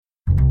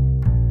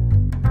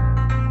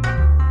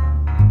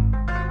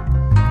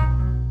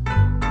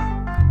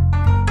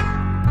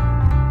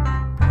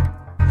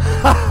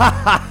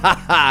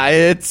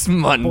It's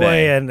Monday.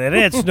 Boy, and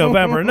it's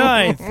November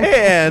 9th.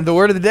 And the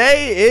word of the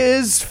day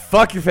is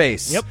fuck your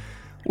face. Yep.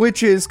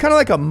 Which is kind of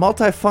like a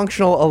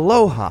multifunctional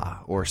aloha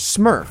or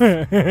smurf.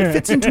 It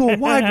fits into a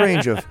wide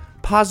range of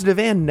positive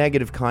and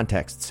negative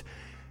contexts.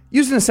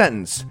 Used in a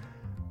sentence,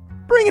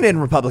 bring it in,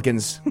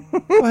 Republicans.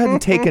 Go ahead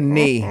and take a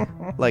knee,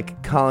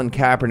 like Colin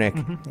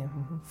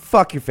Kaepernick.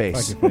 Fuck your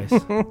face. Fuck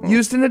your face.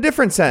 Used in a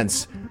different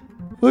sense,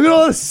 look at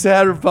all the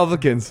sad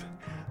Republicans.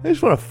 I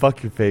just want to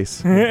fuck your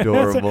face.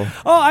 Adorable.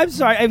 Oh, I'm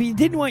sorry. If you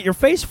didn't want your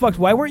face fucked,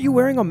 why weren't you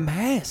wearing a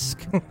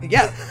mask?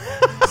 Yeah.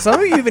 Some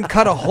of you even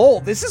cut a hole.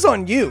 This is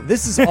on you.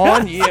 This is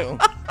on you.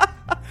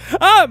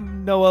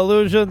 I'm No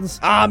Illusions.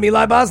 I'm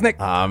Eli Bosnick.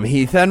 I'm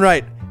Heath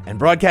Enright, and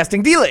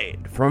broadcasting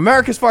delayed from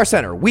America's Far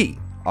Center, we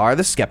are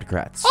the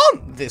Skepticrats.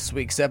 On this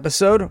week's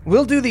episode,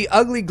 we'll do the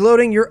ugly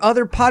gloating your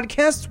other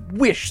podcasts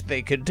wish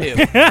they could do.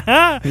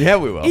 Yeah,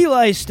 we will.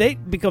 Eli's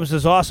state becomes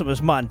as awesome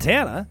as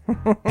Montana.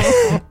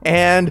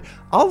 And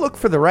I'll look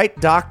for the right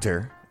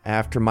doctor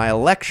after my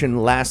election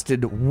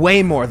lasted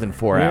way more than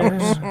 4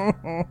 hours.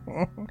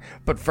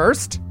 But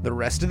first, the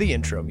rest of the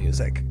intro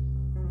music.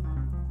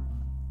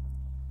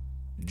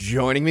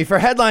 Joining me for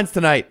headlines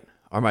tonight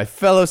are my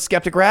fellow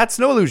Skeptic Rats,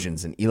 No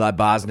Illusions, and Eli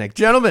Bosnick.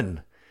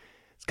 Gentlemen,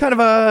 it's kind of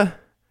a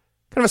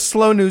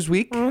slow news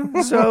week,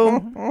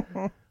 so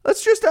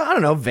let's just,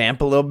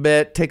 vamp a little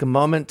bit, take a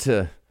moment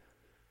to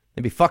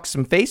maybe fuck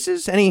some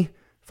faces. Any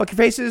fuck your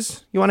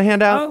faces you want to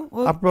hand out?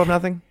 Apropos of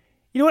nothing?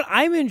 You know what?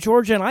 I'm in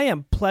Georgia, and I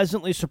am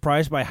pleasantly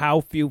surprised by how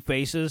few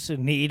faces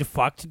need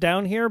fucked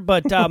down here.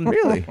 But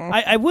Really?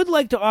 I would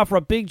like to offer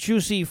a big,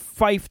 juicy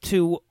fife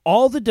to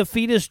all the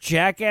defeatist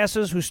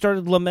jackasses who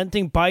started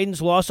lamenting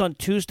Biden's loss on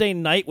Tuesday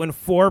night when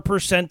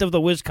 4% of the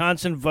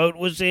Wisconsin vote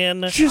was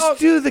in. Just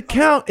do the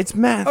count. It's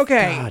math.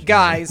 Okay, God,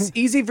 guys,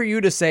 easy for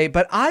you to say,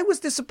 but I was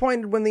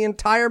disappointed when the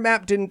entire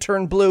map didn't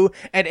turn blue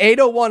at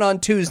 8:01 on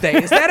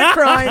Tuesday. Is that a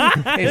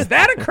crime? Is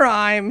that a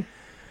crime?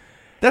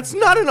 That's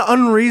not an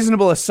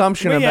unreasonable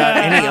assumption about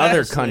any other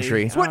honestly.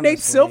 country. It's what Nate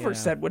Silver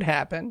said would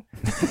happen.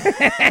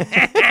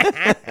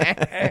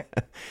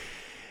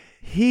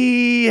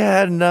 He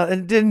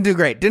didn't do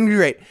great.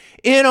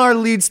 In our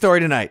lead story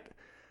tonight,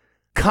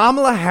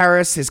 Kamala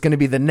Harris is going to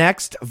be the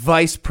next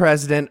vice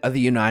president of the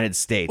United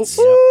States.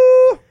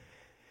 Ooh.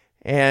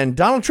 And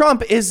Donald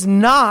Trump is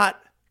not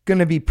going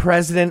to be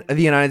president of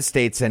the United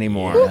States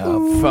anymore.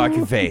 Oh, fuck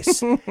your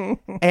face.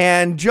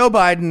 And Joe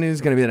Biden is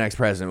going to be the next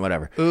president,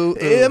 whatever.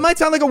 It might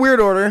sound like a weird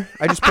order.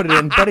 I just put it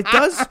in, but it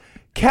does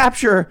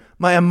capture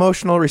my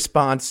emotional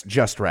response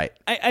just right.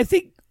 I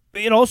think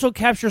it also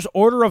captures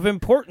order of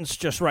importance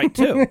just right,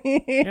 too.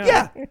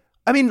 Yeah.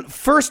 I mean,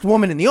 first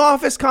woman in the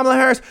office, Kamala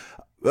Harris,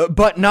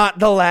 but not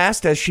the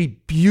last, as she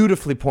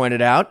beautifully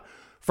pointed out.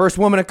 First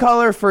woman of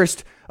color,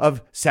 first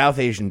of South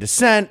Asian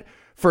descent,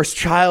 first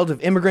child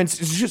of immigrants.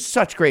 It's just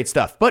such great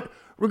stuff. But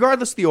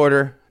regardless of the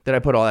order that I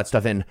put all that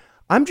stuff in,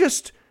 I'm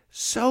just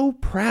so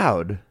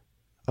proud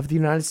of the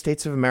United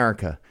States of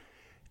America.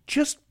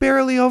 Just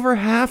barely over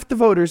half the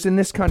voters in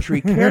this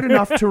country cared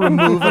enough to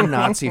remove a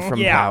Nazi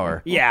from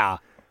power. Yeah.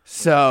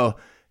 So,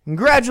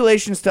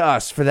 congratulations to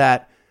us for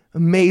that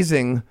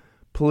amazing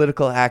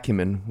political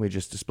acumen we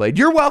just displayed.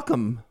 You're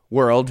welcome,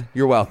 world.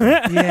 You're welcome.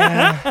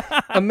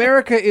 Yeah.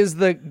 America is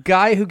the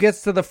guy who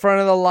gets to the front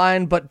of the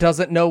line but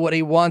doesn't know what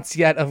he wants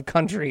yet of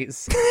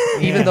countries.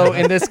 Even though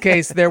in this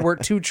case there were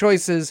two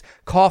choices,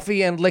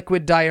 coffee and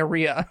liquid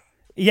diarrhea.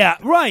 Yeah,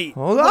 right.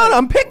 Hold on,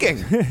 I'm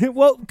picking.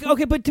 Well,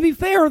 okay, but to be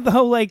fair,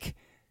 though, like,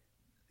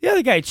 the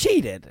other guy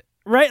cheated,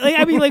 right? Like,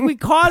 I mean, like, we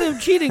caught him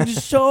cheating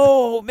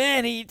so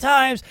many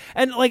times,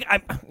 and, like,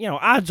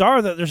 odds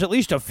are that there's at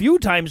least a few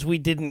times we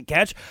didn't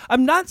catch.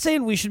 I'm not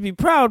saying we should be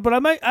proud, but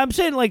I'm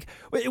saying, like,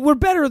 we're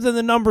better than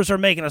the numbers are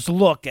making us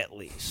look, at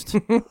least.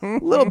 A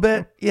little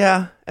bit,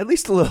 yeah, at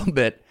least a little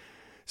bit.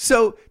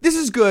 So, this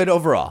is good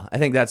overall. I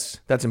think that's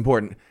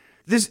important.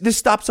 This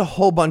stops a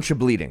whole bunch of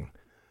bleeding.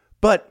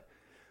 But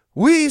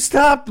 "We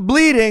stopped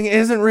bleeding"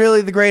 isn't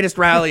really the greatest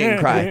rallying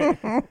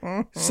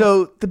cry.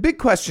 So the big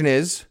question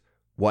is,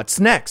 what's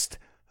next?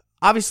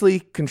 Obviously,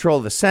 control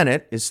of the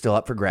Senate is still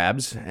up for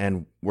grabs,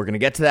 and we're going to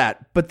get to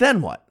that. But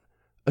then what?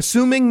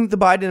 Assuming the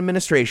Biden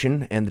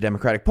administration and the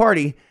Democratic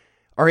Party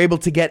are able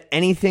to get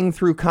anything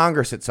through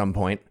Congress at some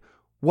point,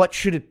 what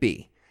should it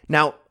be?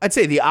 Now, I'd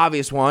say the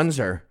obvious ones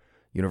are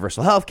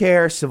universal health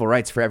care, civil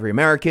rights for every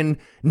American,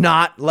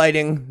 not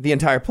lighting the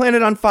entire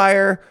planet on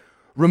fire,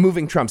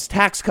 removing Trump's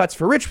tax cuts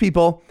for rich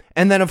people,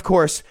 and then, of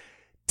course,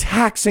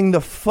 taxing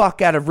the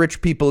fuck out of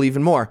rich people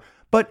even more.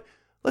 But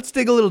let's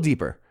dig a little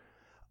deeper.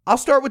 I'll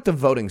start with the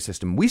voting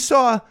system. We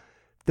saw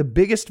the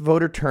biggest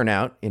voter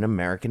turnout in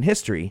American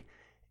history,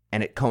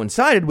 and it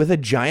coincided with a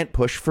giant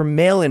push for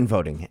mail-in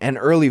voting and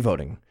early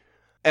voting.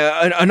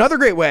 Another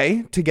great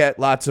way to get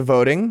lots of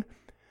voting,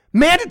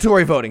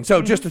 mandatory voting.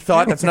 So just a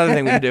thought, that's another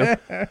thing we can do.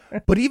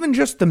 But even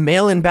just the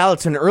mail-in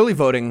ballots and early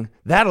voting,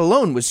 that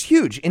alone was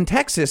huge. In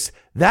Texas,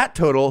 that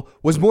total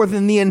was more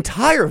than the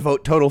entire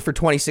vote total for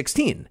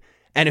 2016.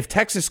 And if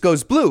Texas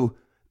goes blue,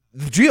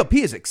 the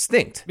GOP is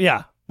extinct.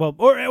 Yeah. Well,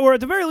 or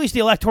at the very least, the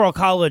Electoral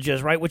College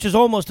is, right, which is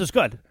almost as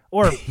good.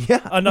 Or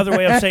another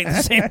way of saying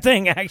the same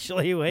thing,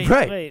 actually.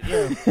 Wait.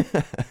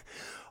 Yeah.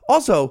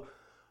 Also,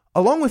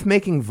 along with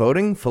making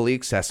voting fully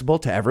accessible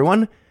to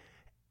everyone,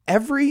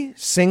 every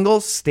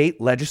single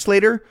state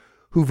legislator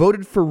who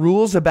voted for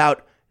rules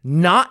about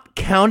not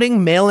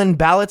counting mail-in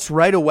ballots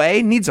right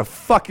away needs a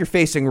fuck you're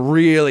facing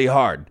really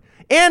hard.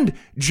 And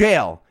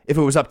jail, if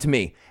it was up to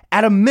me.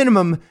 At a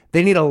minimum,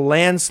 they need a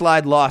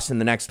landslide loss in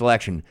the next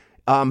election.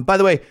 By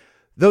the way,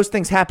 those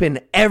things happen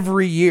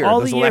every year.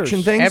 All those the election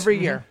years. things.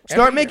 Every year.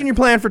 Start making your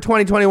plan for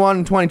 2021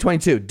 and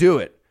 2022. Do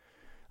it.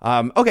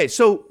 Okay,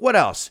 so what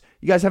else?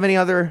 You guys have any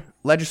other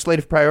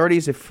legislative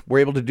priorities if we're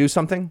able to do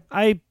something?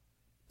 I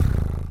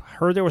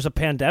heard there was a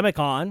pandemic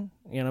on.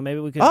 Maybe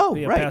we could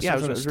pass some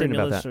sort of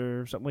stimulus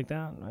or something like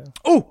that.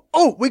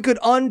 Oh, we could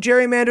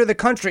un-gerrymander the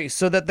country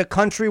so that the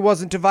country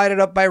wasn't divided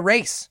up by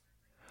race.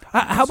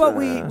 How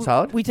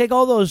about we take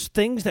all those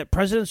things that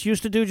presidents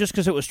used to do just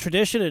because it was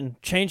tradition and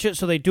change it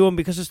so they do them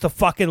because it's the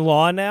fucking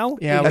law now?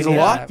 Yeah, As a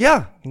law?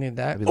 Yeah. We need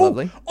that. That'd be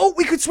lovely. Oh,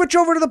 we could switch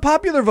over to the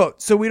popular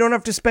vote so we don't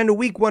have to spend a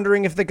week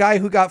wondering if the guy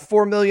who got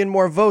 4 million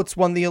more votes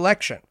won the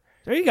election.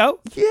 There you go.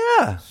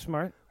 Yeah.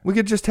 Smart. We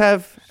could just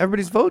have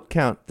everybody's vote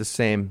count the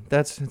same.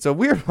 It's a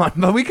weird one,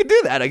 but we could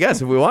do that, I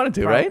guess, if we wanted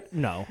to, right?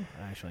 No,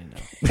 actually,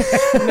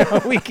 no.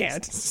 No, we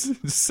can't.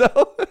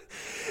 So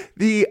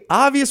the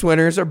obvious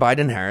winners are Biden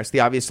and Harris. The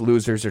obvious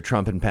losers are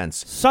Trump and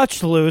Pence.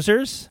 Such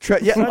losers.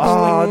 They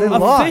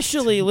lost.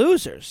 Officially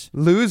losers.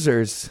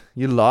 Losers.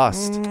 You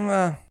lost.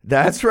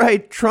 That's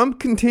right. Trump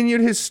continued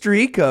his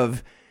streak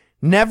of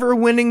never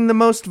winning the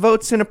most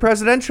votes in a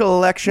presidential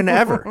election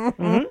ever.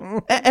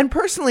 And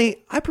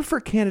personally, I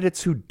prefer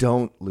candidates who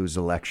don't lose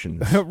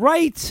elections.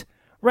 Right.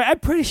 I'm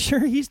pretty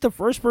sure he's the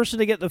first person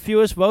to get the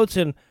fewest votes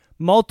in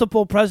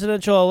multiple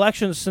presidential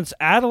elections since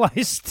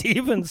Adlai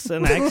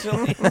Stevenson,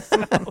 actually.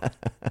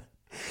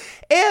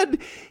 And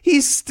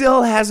he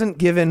still hasn't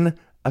given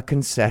a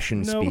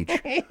concession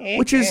speech,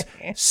 which is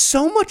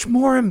so much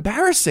more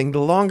embarrassing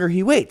the longer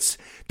he waits.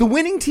 The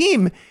winning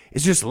team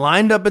is just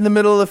lined up in the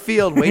middle of the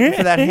field waiting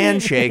for that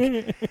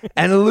handshake,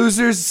 and the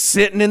loser's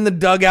sitting in the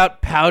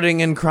dugout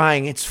pouting and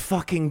crying. It's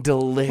fucking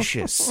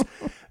delicious.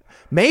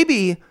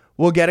 Maybe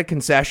we'll get a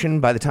concession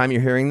by the time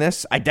you're hearing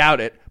this. I doubt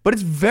it, but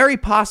it's very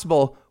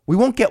possible we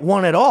won't get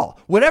one at all.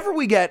 Whatever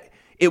we get,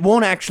 it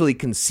won't actually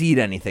concede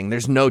anything.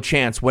 There's no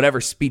chance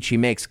whatever speech he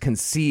makes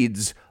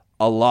concedes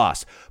a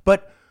loss.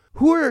 But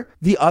who are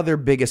the other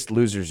biggest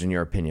losers in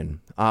your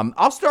opinion?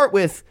 I'll start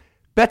with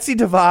Betsy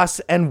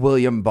DeVos and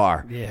William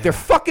Barr. Yeah. They're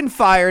fucking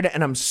fired,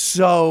 and I'm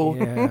so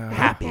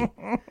happy.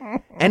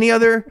 Any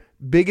other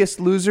biggest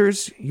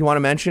losers you want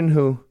to mention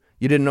who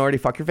you didn't already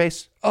fuck your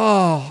face?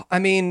 Oh, I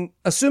mean,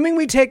 assuming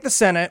we take the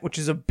Senate, which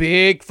is a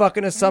big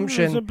fucking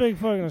assumption. It's a big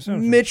fucking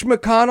assumption. Mitch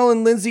McConnell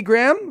and Lindsey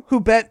Graham, who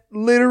bet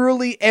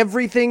literally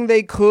everything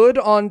they could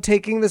on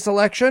taking this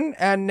election,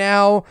 and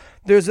now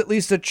there's at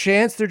least a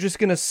chance they're just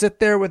going to sit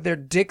there with their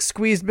dick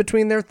squeezed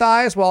between their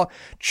thighs while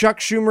Chuck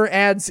Schumer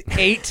adds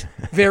 8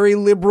 very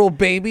liberal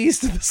babies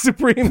to the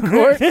Supreme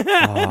Court.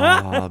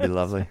 That'll be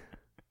lovely.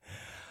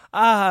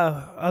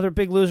 Other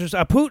big losers.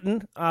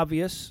 Putin,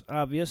 obvious,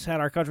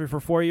 had our country for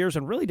 4 years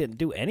and really didn't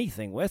do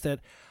anything with it.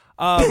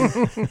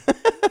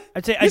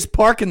 I'd say he's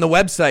parking the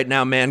website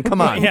now, man. Come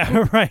on.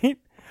 Yeah, right.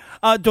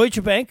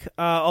 Deutsche Bank,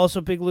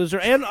 also big loser,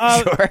 and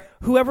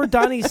whoever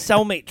Donnie's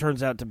cellmate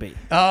turns out to be.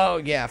 Oh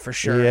yeah, for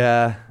sure.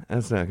 Yeah,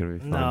 that's not going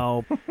to be fun.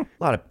 No, a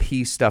lot of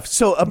peace stuff.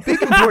 So a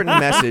big important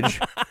message.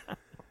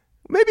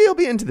 Maybe he'll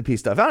be into the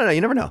peace stuff. I don't know.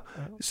 You never know.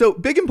 So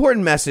big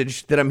important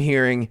message that I'm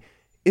hearing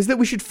is that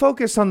we should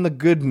focus on the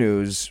good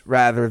news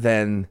rather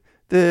than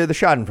the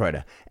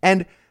Schadenfreude.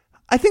 And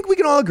I think we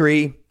can all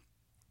agree,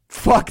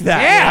 fuck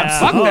that. Yeah,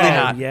 absolutely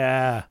not.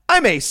 Yeah.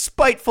 I'm a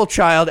spiteful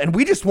child, and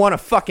we just won a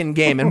fucking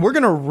game, and we're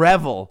going to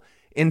revel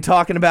in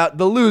talking about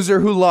the loser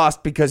who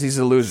lost because he's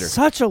a loser.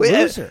 Such a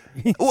loser.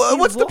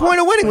 What's the point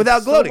of winning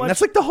without gloating?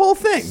 That's like the whole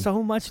thing.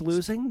 So much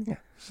losing. Yeah.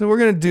 So we're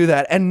going to do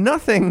that. And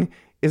nothing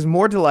is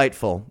more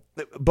delightful,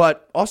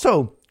 but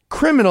also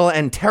criminal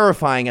and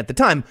terrifying at the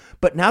time.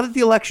 But now that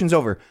the election's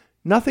over,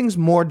 nothing's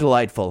more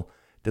delightful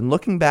than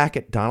looking back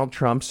at Donald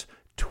Trump's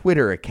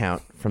Twitter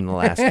account from the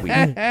last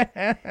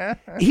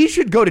week. He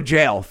should go to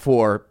jail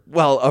for,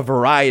 well, a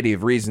variety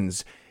of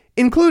reasons,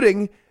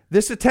 including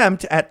this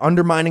attempt at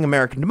undermining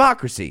American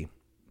democracy.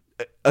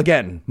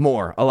 Again,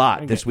 a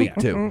lot this week,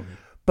 too.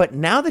 But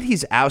now that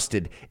he's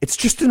ousted, it's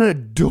just an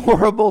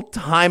adorable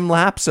time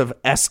lapse of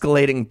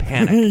escalating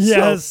panic.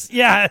 Yes.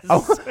 I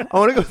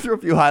want to go through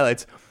a few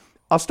highlights.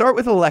 I'll start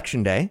with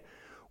Election Day,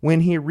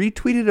 when he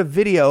retweeted a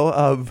video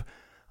of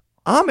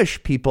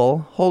Amish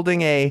people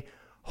holding a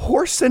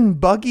horse and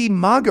buggy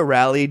MAGA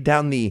rally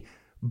down the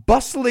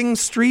bustling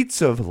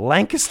streets of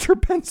Lancaster,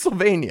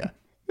 Pennsylvania.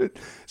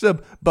 It's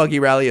a buggy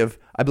rally of,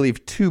 I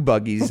believe, 2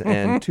 buggies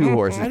and 2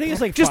 horses. I think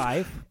it's like just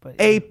 5. But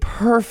a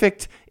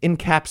perfect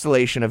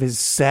encapsulation of his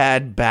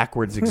sad,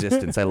 backwards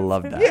existence. I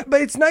love that. Yeah,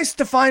 but it's nice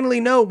to finally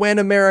know when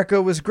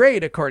America was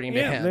great, according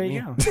to him. There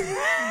you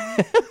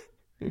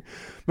go.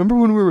 Remember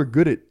when we were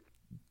good at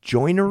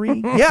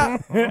joinery. Yeah,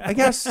 I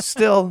guess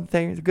still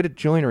they're good at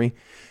joinery.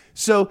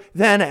 So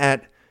then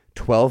at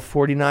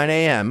 12:49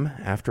 a.m.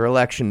 after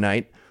election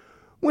night,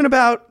 when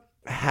about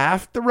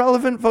half the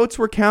relevant votes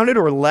were counted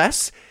or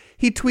less,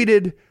 he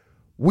tweeted,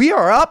 "We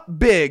are up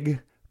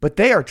big, but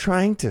they are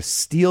trying to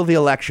steal the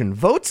election.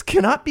 Votes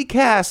cannot be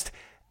cast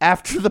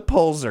after the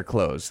polls are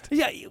closed."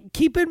 Yeah,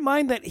 keep in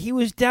mind that he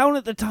was down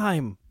at the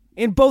time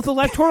in both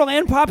electoral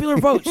and popular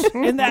votes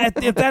in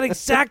that at that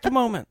exact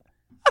moment.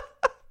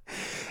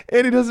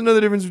 And he doesn't know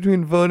the difference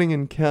between voting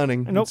and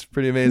counting. Nope. It's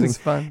pretty amazing. It's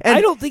fun. And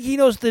I don't think he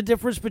knows the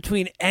difference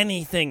between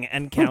anything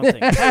and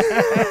counting.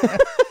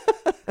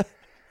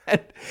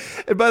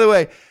 And by the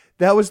way,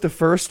 that was the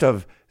first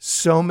of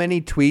so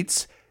many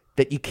tweets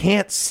that you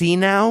can't see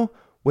now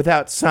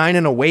without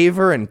signing a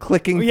waiver and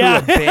clicking through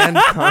a banned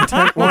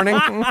content warning.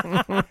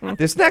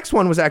 This next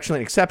one was actually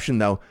an exception,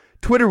 though.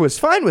 Twitter was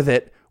fine with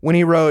it when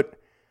he wrote,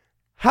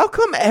 "How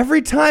come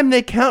every time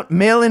they count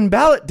mail-in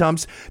ballot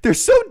dumps, they're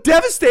so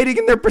devastating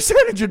in their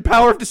percentage and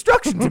power of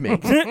destruction to me?"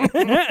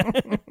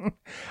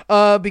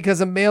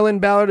 Because a mail-in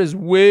ballot is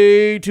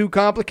way too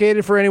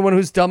complicated for anyone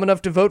who's dumb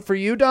enough to vote for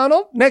you,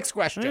 Donald. Next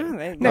question.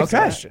 Next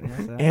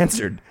question.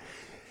 Answered.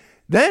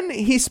 Then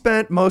he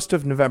spent most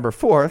of November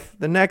 4th,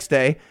 the next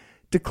day,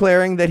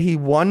 declaring that he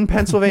won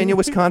Pennsylvania,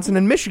 Wisconsin,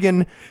 and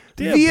Michigan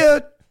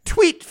via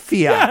tweet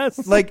fiat.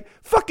 Yes. Like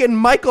fucking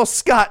Michael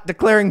Scott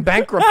declaring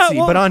bankruptcy,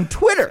 but on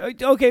Twitter.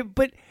 Okay,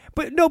 but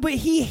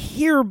he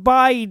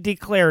hereby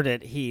declared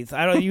it, Heath.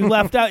 I don't. You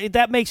left out.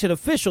 That makes it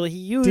official. He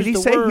used. Did he the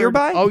say word.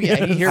 hereby? Oh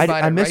yeah, he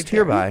hereby. I missed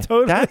hereby.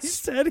 Totally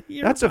said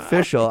hereby. That's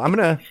official. I'm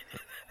gonna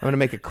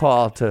make a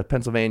call to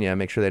Pennsylvania and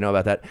make sure they know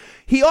about that.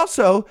 He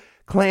also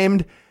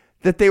claimed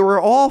that they were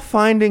all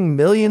finding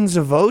millions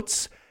of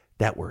votes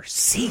that were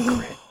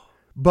secret,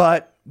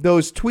 but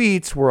those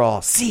tweets were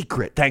all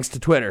secret thanks to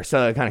Twitter,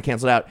 so it kind of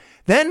canceled out.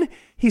 Then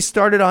he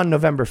started on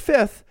November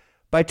 5th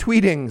by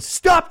tweeting,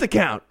 "Stop the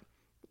count."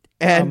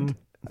 And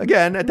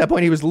again, at that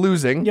point, he was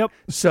losing. Yep.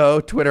 So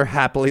Twitter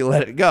happily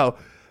let it go.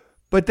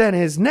 But then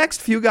his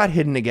next few got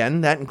hidden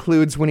again. That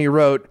includes when he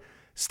wrote,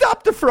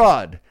 "Stop the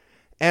fraud."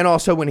 And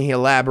also when he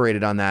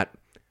elaborated on that,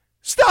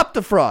 "Stop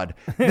the fraud."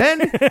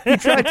 Then he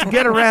tried to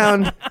get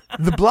around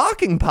the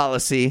blocking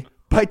policy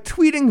by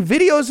tweeting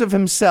videos of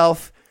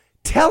himself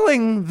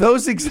telling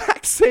those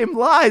exact same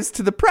lies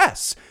to the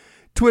press.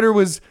 Twitter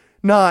was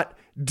not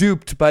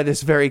duped by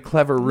this very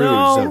clever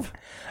ruse of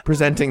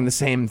presenting the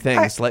same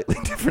thing slightly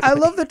differently. I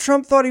love that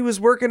Trump thought he was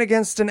working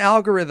against an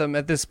algorithm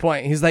at this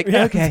point. He's like,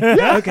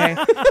 okay,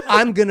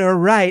 I'm going to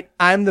write,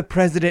 "I'm the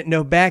president,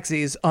 no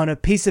backsies," on a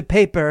piece of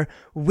paper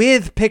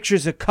with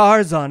pictures of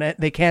cars on it.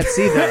 They can't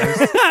see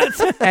those.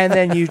 And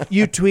then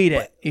you tweet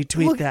it. You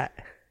tweet that.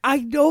 I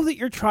know that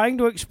you're trying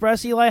to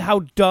express, Eli,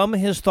 how dumb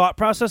his thought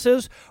process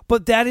is,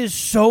 but that is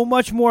so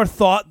much more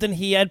thought than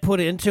he had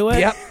put into it.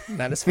 Yep,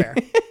 that is fair.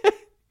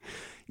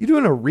 You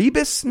doing a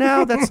rebus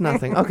now? That's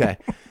nothing. Okay.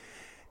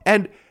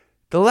 And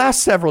the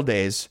last several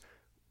days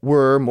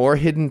were more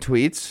hidden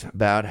tweets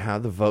about how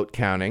the vote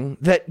counting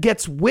that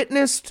gets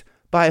witnessed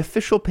by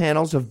official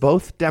panels of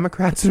both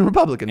Democrats and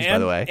Republicans, by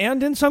the way.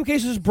 And in some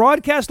cases,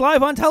 broadcast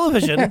live on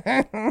television.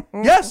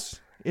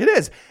 Yes, it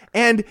is.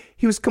 And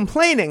he was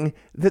complaining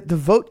that the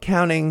vote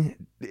counting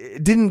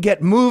didn't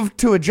get moved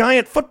to a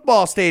giant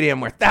football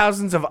stadium where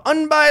thousands of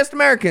unbiased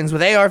Americans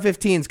with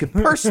AR-15s could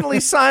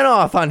personally sign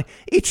off on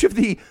each of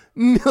the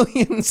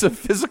millions of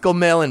physical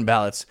mail-in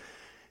ballots.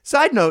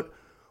 Side note,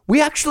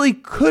 we actually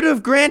could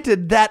have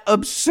granted that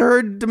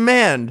absurd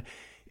demand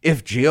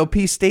if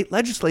GOP state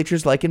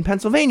legislatures, like in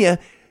Pennsylvania,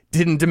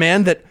 didn't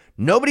demand that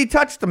nobody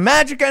touch the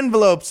magic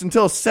envelopes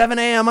until 7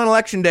 a.m. on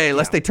Election Day,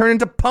 lest they turn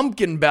into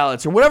pumpkin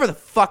ballots or whatever the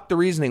fuck the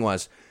reasoning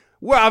was.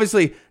 We're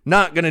obviously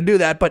not going to do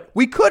that, but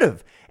we could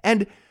have.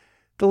 And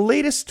the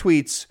latest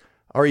tweets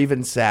are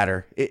even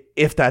sadder,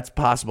 if that's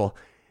possible.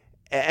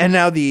 And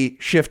now the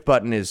shift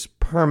button is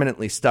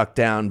permanently stuck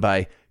down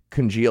by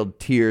congealed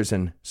tears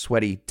and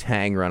sweaty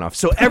Tang runoff.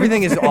 So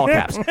everything is all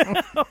caps.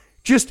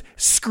 Just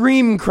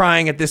scream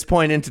crying at this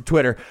point into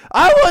Twitter.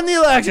 "I won the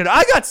election.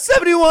 I got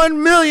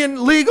 71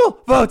 million legal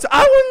votes. I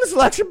won this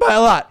election by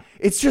a lot."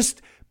 It's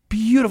just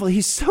beautiful.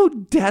 He's so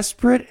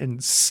desperate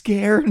and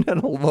scared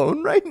and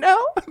alone right now.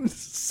 I'm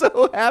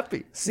so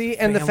happy. See,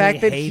 and the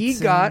fact that he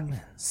got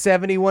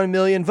 71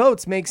 million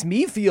votes makes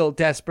me feel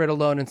desperate,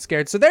 alone, and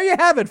scared. So there you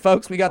have it,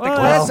 folks. We got the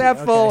glass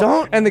half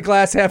full and the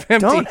glass half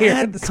empty. Don't here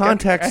add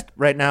context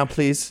right now,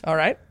 please. All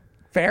right.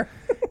 Fair.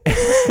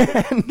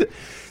 And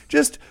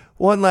just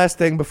one last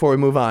thing before we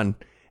move on.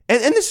 And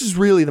this is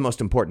really the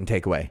most important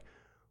takeaway.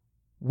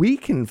 We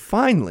can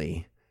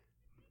finally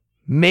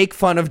make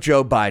fun of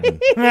Joe Biden.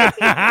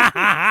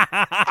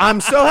 I'm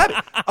so happy.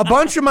 A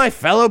bunch of my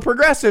fellow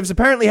progressives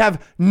apparently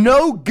have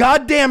no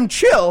goddamn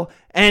chill,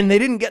 and they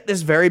didn't get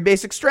this very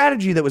basic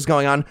strategy that was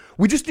going on.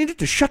 We just needed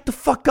to shut the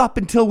fuck up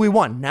until we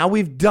won. Now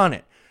we've done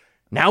it.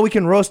 Now we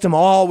can roast him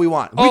all we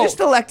want. We just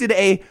elected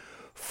a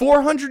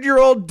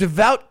 400-year-old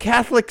devout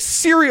Catholic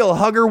serial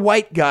hugger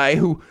white guy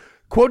who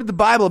quoted the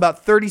Bible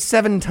about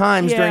 37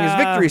 times during his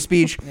victory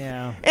speech.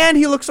 Yeah. And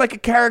he looks like a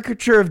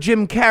caricature of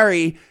Jim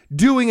Carrey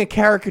doing a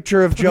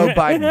caricature of Joe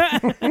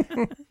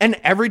Biden. And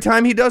every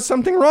time he does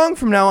something wrong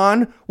from now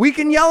on, we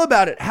can yell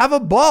about it. Have a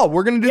ball.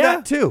 We're going to do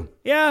that too.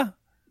 Yeah.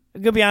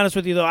 I'm going to be honest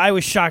with you, though. I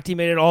was shocked he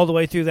made it all the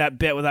way through that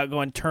bit without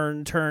going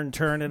turn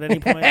at any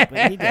point.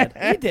 But he did.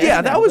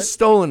 Yeah, that was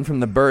stolen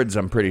from the birds,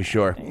 I'm pretty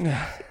sure.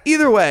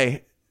 Either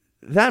way,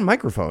 that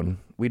microphone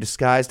we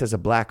disguised as a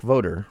black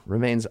voter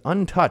remains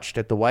untouched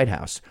at the White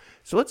House.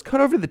 So let's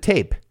cut over the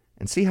tape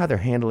and see how they're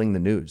handling the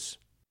news.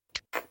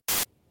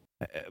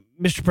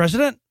 Mr.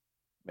 President?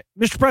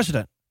 Mr.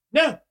 President.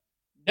 No.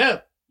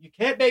 You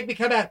can't make me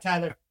come out,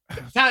 Tyler.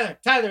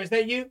 Tyler, is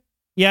that you?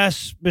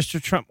 Yes,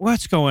 Mr. Trump.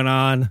 What's going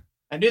on?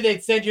 I knew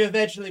they'd send you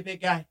eventually,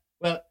 big guy.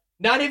 Well,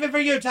 not even for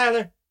you,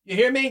 Tyler. You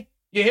hear me?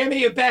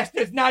 You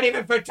bastards? Not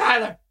even for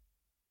Tyler.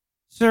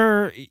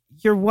 Sir,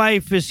 your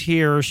wife is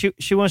here.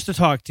 She wants to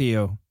talk to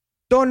you.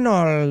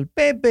 Donald,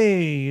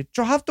 baby,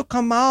 you have to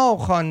come out,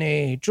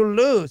 honey. You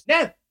lose.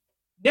 No,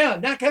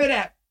 not coming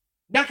out.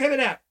 Not coming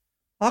out.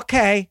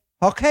 Okay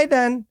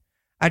then.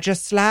 I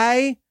just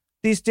slide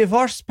these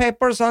divorce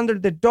papers under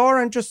the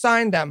door and just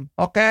sign them,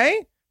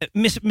 okay?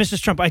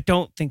 Mrs. Trump, I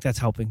don't think that's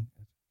helping.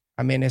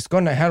 I mean, it's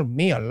going to help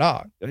me a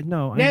lot.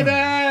 No, I Never.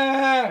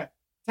 know.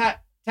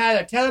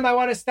 Tyler, tell him I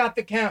want to stop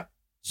the count.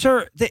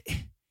 Sir,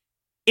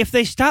 if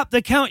they stop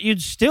the count,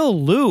 you'd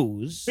still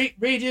lose.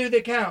 Redo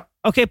the count.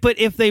 Okay, but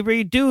if they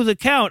redo the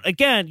count,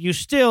 again, you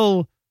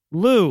still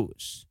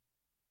lose.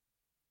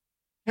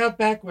 Count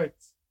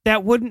backwards.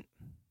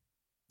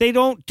 They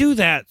don't do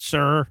that,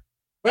 sir.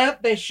 Well,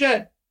 they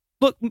should.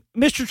 Look,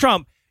 Mr.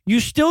 Trump, you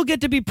still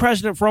get to be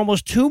president for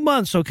almost 2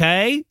 months,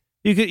 okay?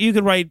 You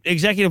could write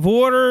executive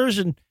orders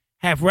and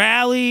have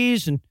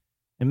rallies and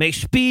make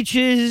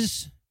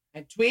speeches.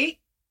 And tweet?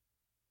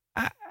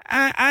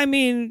 I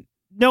mean,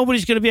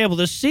 nobody's going to be able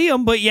to see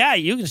them, but yeah,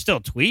 you can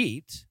still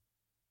tweet.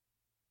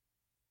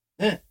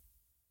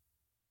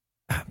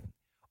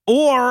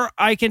 Or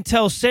I can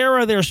tell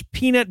Sarah there's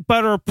peanut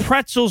butter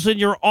pretzels in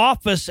your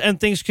office and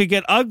things could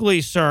get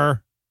ugly,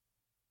 sir.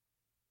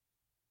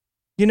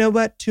 You know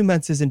what? 2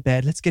 months isn't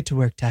bad. Let's get to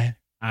work, Tyler.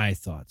 I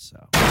thought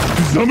so.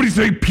 Did somebody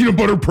say peanut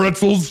butter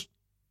pretzels?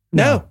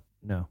 No.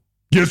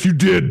 Yes, you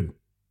did.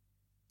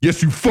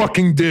 Yes, you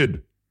fucking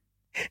did.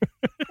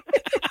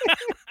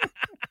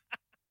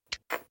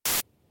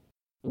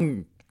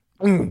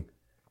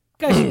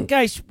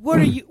 Guys,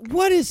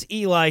 what is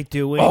Eli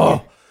doing?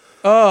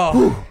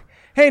 Oh.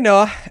 Hey,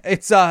 Noah.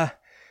 It's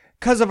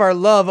because of our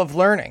love of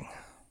learning.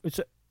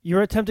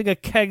 You're attempting a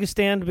keg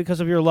stand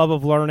because of your love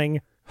of learning.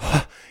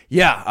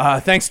 Yeah,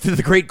 thanks to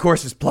the Great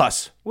Courses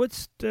Plus.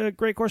 What's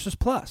Great Courses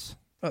Plus?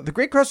 The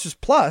Great Courses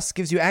Plus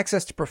gives you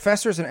access to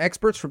professors and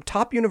experts from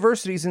top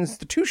universities and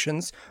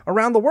institutions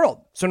around the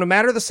world. So no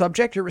matter the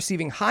subject, you're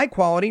receiving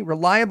high-quality,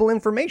 reliable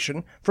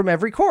information from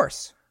every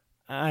course.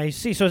 I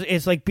see. So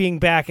it's like being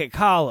back at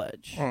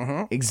college.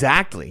 Mm-hmm.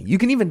 Exactly. You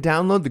can even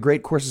download the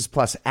Great Courses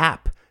Plus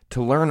app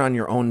to learn on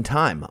your own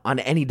time on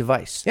any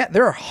device. Yeah,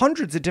 there are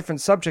hundreds of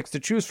different subjects to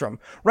choose from.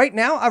 Right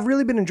now, I've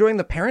really been enjoying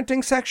the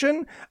parenting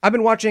section. I've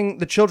been watching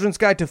The Children's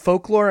Guide to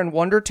Folklore and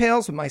Wonder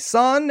Tales with my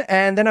son,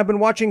 and then I've been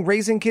watching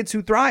Raising Kids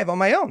Who Thrive on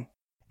my own.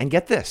 And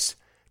get this,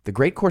 the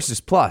Great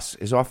Courses Plus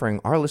is offering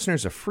our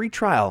listeners a free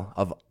trial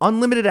of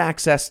unlimited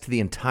access to the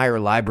entire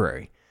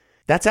library.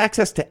 That's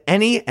access to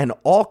any and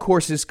all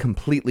courses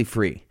completely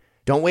free.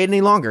 Don't wait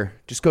any longer.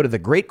 Just go to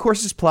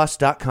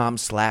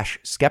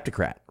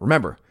thegreatcoursesplus.com/skepticrat.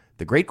 Remember,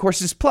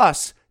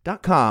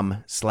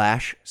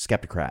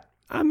 thegreatcoursesplus.com/skepticrat.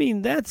 I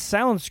mean, that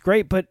sounds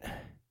great, but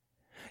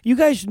you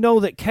guys know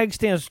that keg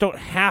stands don't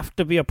have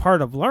to be a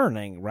part of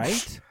learning,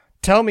 right?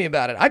 Tell me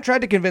about it. I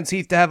tried to convince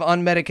Heath to have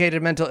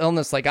unmedicated mental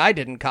illness like I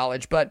did in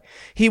college, but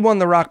he won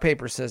the rock,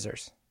 paper,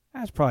 scissors.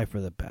 That's probably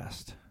for the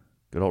best.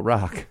 Good old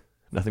rock.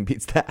 Nothing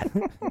beats that.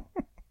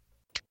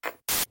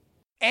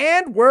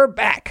 And we're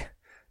back.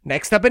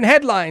 Next up in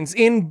headlines,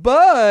 in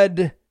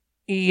Bud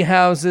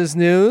E-House's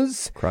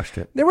news. Crushed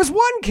it. There was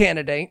one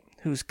candidate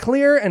whose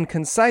clear and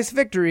concise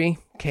victory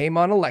came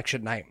on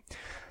election night.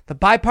 The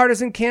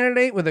bipartisan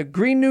candidate with a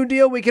Green New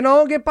Deal we can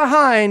all get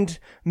behind,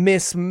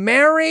 Miss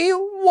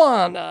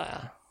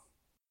Marijuana.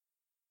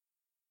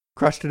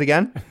 Crushed it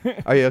again?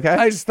 Are you okay?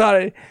 I just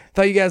thought you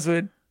guys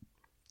would.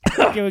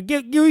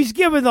 He's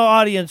giving the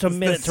audience a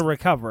minute to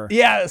recover.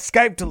 Yeah,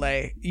 Skype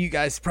delay. You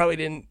guys probably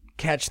didn't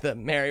catch the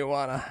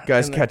marijuana.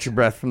 Guys, catch your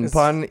breath from the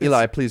pun.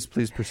 Eli, please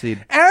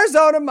proceed.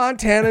 Arizona,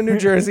 Montana, New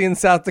Jersey, and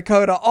South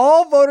Dakota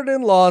all voted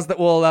in laws that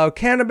will allow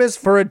cannabis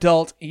for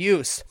adult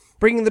use,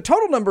 bringing the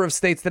total number of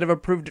states that have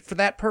approved it for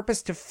that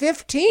purpose to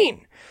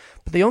 15.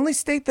 But the only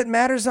state that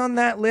matters on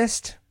that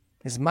list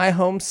is my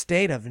home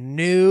state of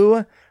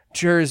New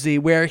Jersey,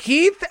 where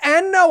Heath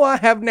and Noah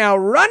have now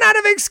run out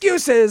of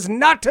excuses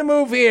not to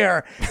move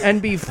here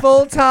and be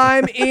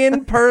full-time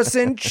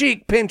in-person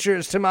cheek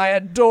pinchers to my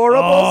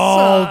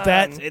adorable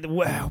son.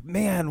 Wow,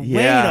 man,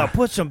 Yeah. way to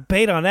put some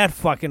bait on that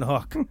fucking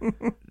hook.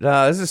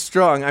 This is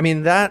strong. I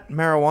mean, that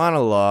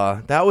marijuana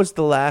law, that was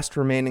the last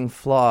remaining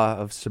flaw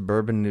of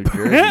suburban New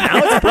Jersey. Now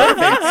it's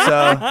perfect,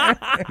 so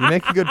you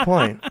make a good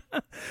point.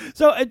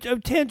 So,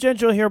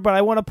 tangential here, but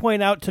I want to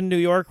point out to New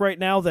York right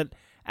now that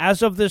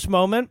as of this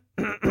moment,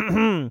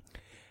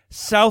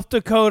 South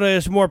Dakota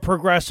is more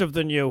progressive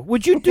than you.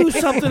 Would you do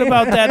something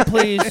about that,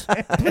 please?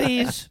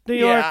 Please, New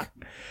York? Yeah.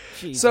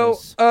 Jesus. So,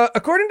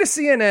 according to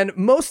CNN,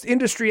 most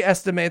industry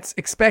estimates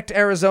expect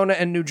Arizona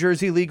and New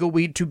Jersey legal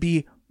weed to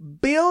be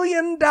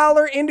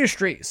billion-dollar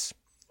industries.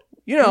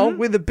 You know,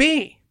 with a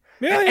B.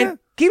 Yeah, And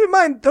keep in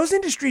mind, those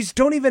industries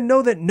don't even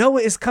know that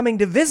Noah is coming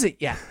to visit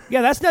yet.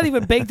 Yeah, that's not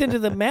even baked into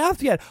the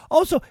math yet.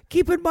 Also,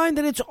 keep in mind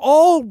that it's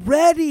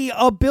already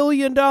a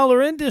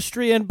billion-dollar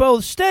industry in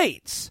both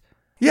states.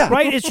 Yeah.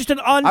 Right? It's just an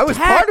untaxed. I was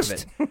part of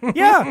it.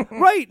 Yeah,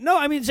 right. No,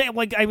 I mean,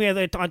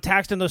 it's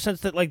untaxed in the sense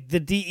that, like, the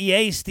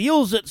DEA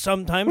steals it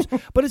sometimes,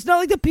 but it's not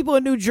like the people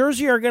in New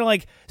Jersey are going to,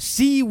 like,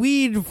 see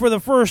weed for the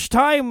first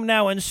time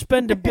now and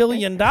spend $1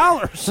 billion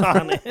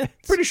on it.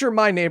 Pretty sure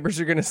my neighbors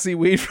are going to see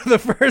weed for the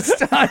first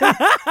time.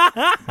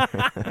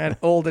 An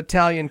old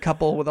Italian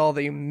couple with all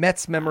the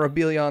Mets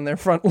memorabilia on their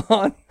front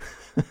lawn.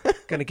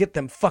 Gonna get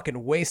them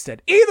fucking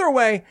wasted. Either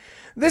way,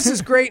 this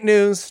is great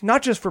news,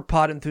 not just for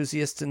pot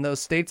enthusiasts in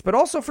those states, but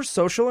also for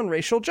social and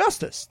racial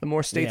justice. The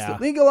more states that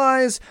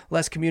legalize,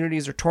 less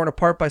communities are torn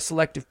apart by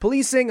selective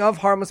policing of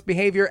harmless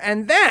behavior,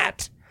 and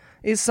that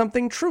is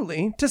something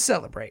truly to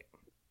celebrate.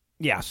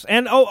 Yes,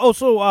 and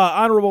also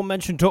honorable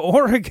mention to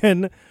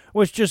Oregon,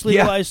 which just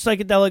legalized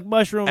psychedelic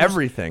mushrooms,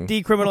 Everything.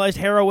 decriminalized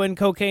heroin,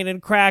 cocaine,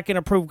 and crack, and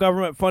approved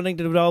government funding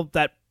to develop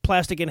that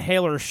plastic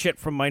inhaler shit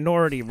from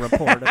Minority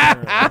Report.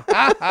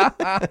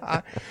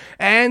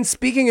 And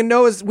speaking of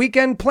Noah's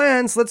weekend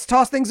plans, let's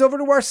toss things over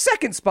to our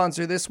second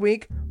sponsor this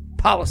week,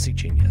 Policy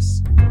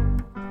Genius.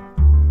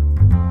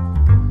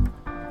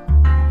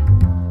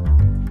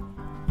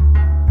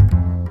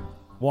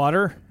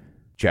 Water,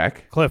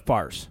 Check. Cliff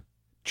Bars,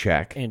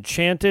 Check.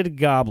 Enchanted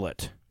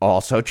Goblet.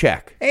 Also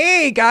check.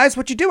 Hey, guys,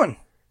 what you doing?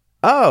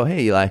 Oh,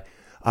 hey, Eli.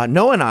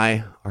 Noah and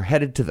I are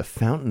headed to the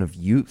Fountain of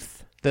Youth.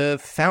 The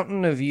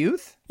Fountain of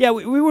Youth? Yeah,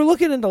 we were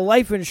looking into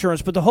life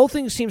insurance, but the whole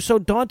thing seems so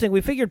daunting,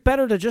 we figured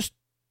better to just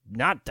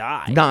not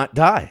die. Not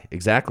die,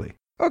 exactly.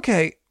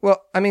 Okay,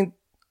 well, I mean,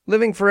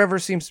 living forever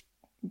seems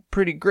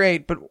pretty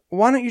great, but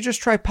why don't you just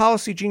try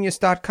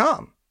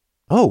PolicyGenius.com?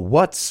 Oh,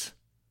 what's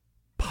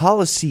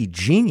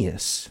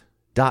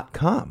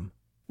PolicyGenius.com?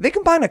 They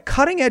combine a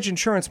cutting-edge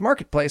insurance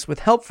marketplace with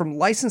help from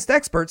licensed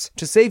experts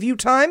to save you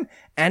time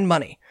and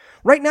money.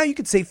 Right now, you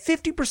could save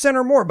 50%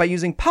 or more by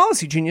using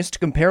Policy Genius to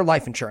compare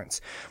life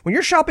insurance. When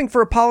you're shopping for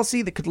a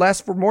policy that could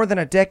last for more than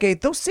a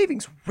decade, those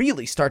savings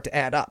really start to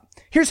add up.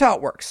 Here's how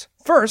it works.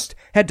 First,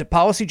 head to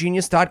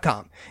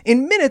PolicyGenius.com.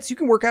 In minutes, you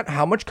can work out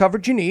how much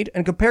coverage you need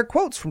and compare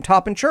quotes from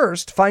top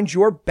insurers to find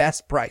your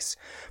best price.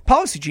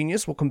 Policy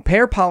Genius will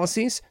compare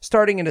policies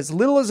starting at as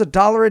little as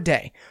 $1 a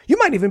day. You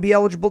might even be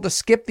eligible to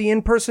skip the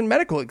in-person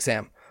medical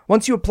exam.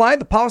 Once you apply,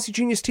 the Policy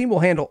Genius team will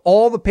handle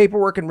all the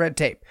paperwork and red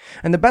tape.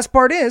 And the best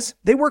part is,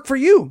 they work for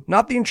you,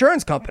 not the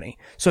insurance company.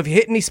 So if you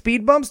hit any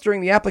speed bumps during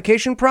the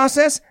application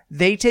process,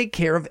 they take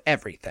care of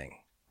everything.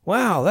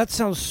 Wow, that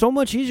sounds so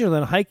much easier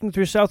than hiking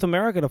through South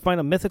America to find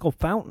a mythical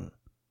fountain.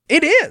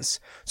 It is.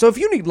 So if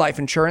you need life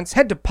insurance,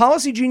 head to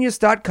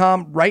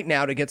PolicyGenius.com right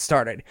now to get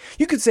started.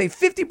 You could save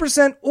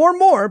 50% or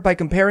more by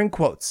comparing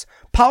quotes.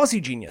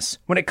 Policy Genius.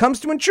 When it comes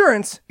to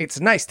insurance, it's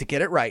nice to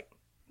get it right.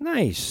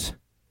 Nice.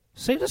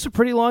 Saved us a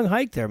pretty long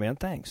hike there, man.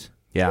 Thanks.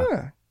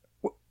 Yeah.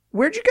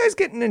 Where'd you guys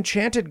get an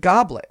enchanted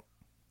goblet?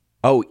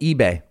 Oh,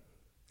 eBay.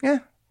 Yeah,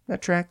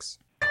 that tracks.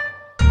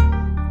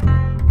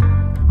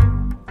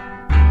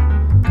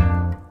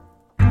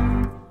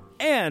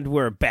 And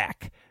we're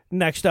back.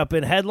 Next up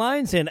in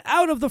headlines and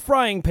out of the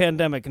frying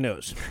pandemic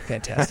news.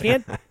 Fantastic.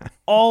 Can't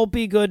all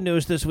be good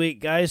news this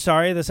week, guys.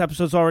 Sorry, this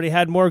episode's already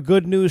had more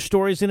good news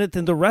stories in it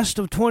than the rest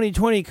of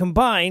 2020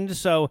 combined,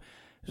 so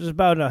this is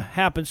about to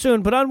happen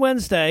soon. But on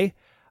Wednesday,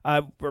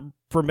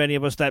 for many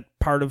of us, that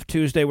part of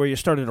Tuesday where you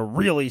started to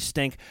really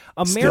stink.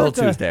 Still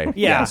Tuesday.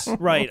 Yeah, Yes.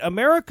 right.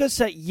 America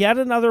set yet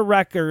another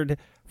record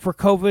for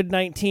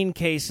COVID-19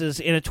 cases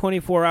in a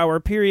 24-hour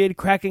period,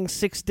 cracking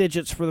 6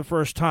 digits for the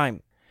first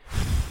time.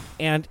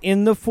 And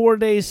in the 4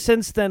 days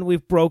since then,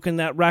 we've broken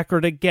that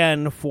record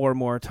again 4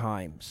 more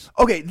times.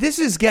 Okay, this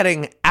is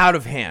getting out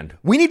of hand.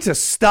 We need to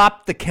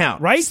stop the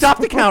count. Right? Stop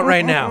the count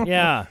right now.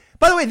 Yeah.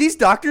 By the way, these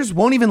doctors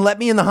won't even let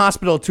me in the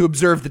hospital to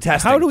observe the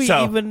testing. How do we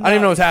so even I don't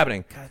even know what's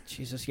happening. God,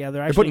 Jesus, yeah,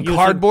 they're They're actually putting using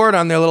cardboard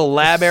on their little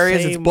lab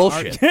areas. It's same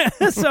bullshit.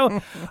 So,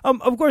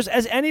 of course,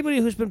 as anybody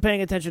who's been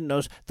paying attention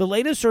knows, the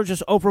latest surge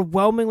is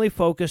overwhelmingly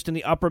focused in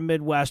the upper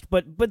Midwest,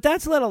 but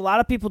that's led a lot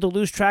of people to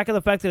lose track of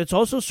the fact that it's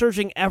also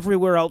surging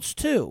everywhere else,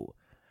 too.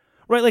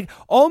 right? Like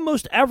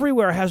almost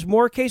everywhere has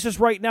more cases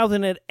right now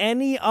than at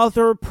any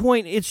other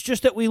point. It's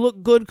just that we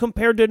look good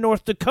compared to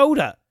North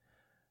Dakota.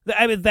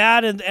 I mean,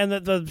 that and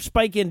the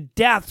spike in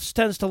deaths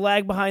tends to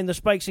lag behind the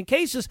spikes in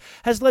cases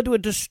has led to a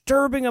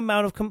disturbing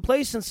amount of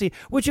complacency,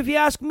 which, if you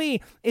ask me,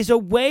 is a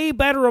way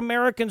better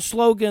American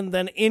slogan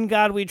than "In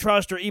God We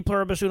Trust" or "E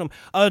Pluribus Unum."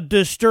 A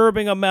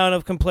disturbing amount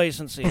of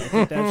complacency. I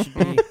think that should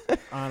be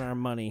on our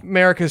money.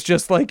 America's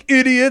just like,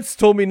 idiots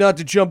told me not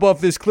to jump off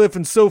this cliff,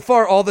 and so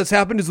far all that's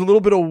happened is a little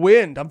bit of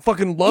wind. I'm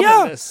fucking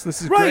loving this.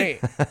 This is right.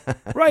 great.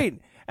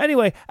 Right.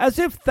 Anyway, as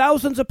if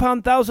thousands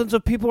upon thousands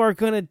of people are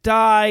going to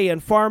die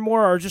and far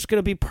more are just going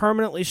to be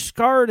permanently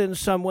scarred in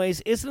some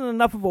ways isn't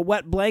enough of a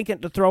wet blanket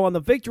to throw on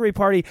the victory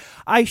party.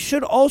 I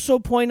should also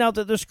point out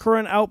that this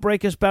current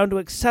outbreak is bound to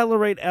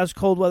accelerate as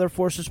cold weather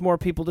forces more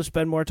people to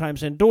spend more time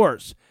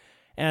indoors.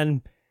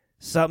 And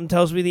something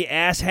tells me the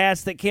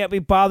asshats that can't be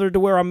bothered to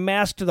wear a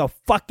mask to the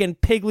fucking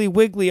Piggly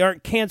Wiggly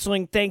aren't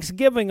canceling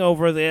Thanksgiving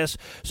over this.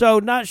 So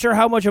not sure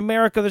how much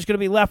America there's going to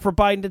be left for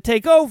Biden to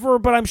take over,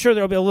 but I'm sure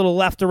there'll be a little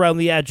left around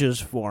the edges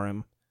for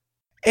him.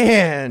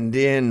 And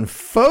in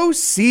faux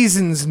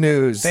seasons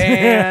news.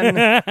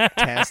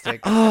 Fantastic.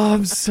 Oh,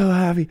 I'm so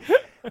happy.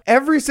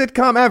 Every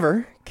sitcom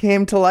ever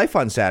came to life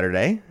on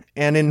Saturday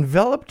and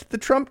enveloped the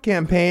Trump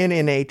campaign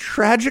in a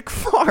tragic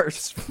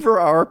farce for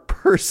our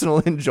personal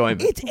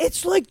enjoyment.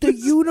 It's like the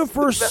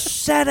universe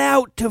set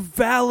out to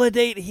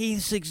validate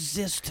his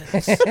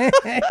existence. In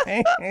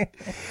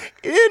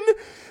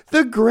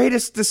the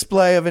greatest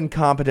display of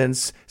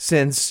incompetence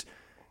since,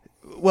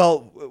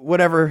 well,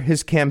 whatever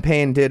his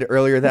campaign did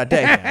earlier that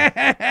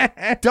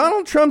day,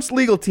 Donald Trump's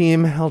legal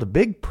team held a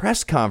big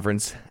press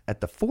conference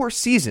at the Four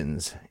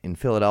Seasons in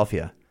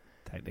Philadelphia.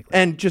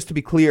 And just to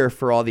be clear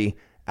for all the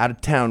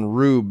out-of-town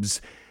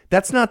rubes,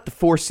 that's not the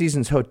Four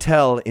Seasons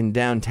Hotel in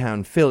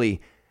downtown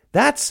Philly.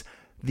 That's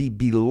the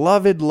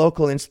beloved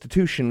local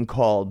institution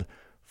called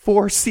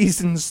Four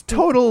Seasons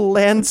Total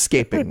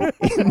Landscaping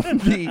in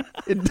the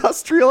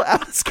industrial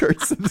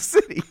outskirts of the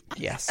city.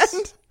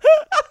 Yes.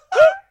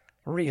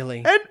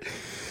 Really? And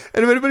if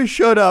anybody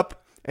showed up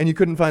and you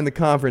couldn't find the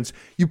conference,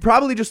 you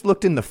probably just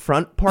looked in the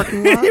front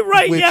parking lot.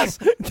 Right, yes.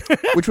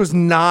 Which was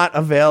not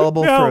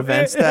available for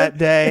events that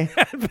day.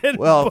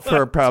 Well, booked.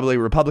 for probably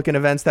Republican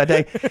events that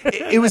day.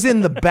 It was in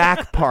the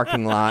back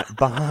parking lot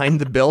behind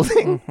the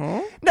building,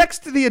 next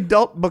to the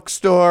adult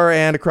bookstore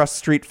and across the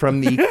street from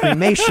the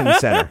cremation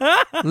center.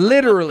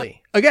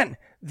 Literally. Again,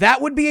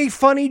 that would be a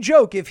funny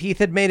joke if Heath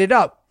had made it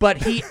up,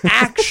 but he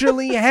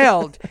actually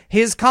held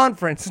his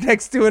conference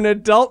next to an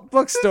adult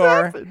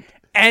bookstore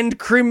and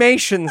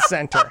cremation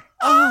center.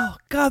 Oh,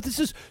 God, this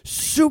is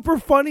super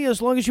funny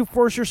as long as you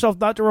force yourself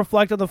not to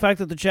reflect on the fact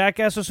that the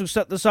jackasses who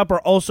set this up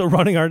are also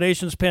running our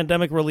nation's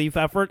pandemic relief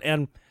effort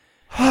and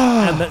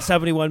that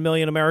 71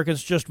 million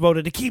Americans just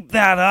voted to keep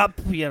that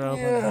up, you know.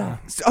 Yeah.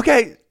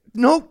 Okay,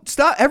 no,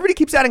 stop. Everybody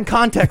keeps adding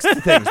context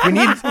to things. We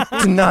need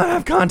to not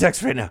have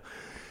context right now.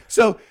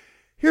 So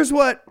here's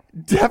what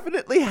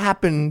definitely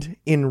happened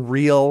in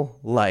real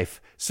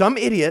life. Some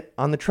idiot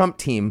on the Trump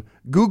team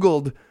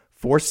Googled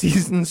Four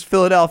Seasons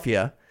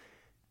Philadelphia,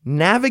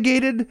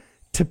 navigated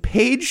to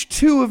page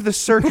 2 of the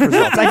search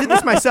results. I did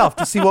this myself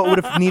to see what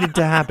would have needed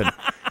to happen.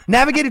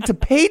 Navigated to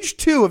page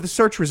 2 of the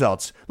search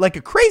results like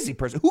a crazy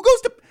person. Who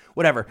goes to...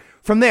 Whatever.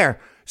 From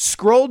there,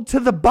 scrolled to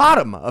the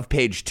bottom of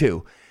page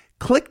 2,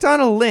 clicked on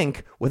a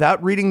link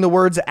without reading the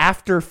words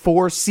after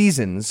Four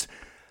Seasons,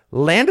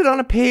 landed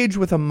on a page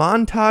with a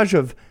montage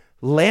of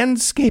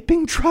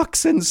landscaping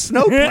trucks and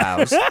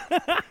snowplows,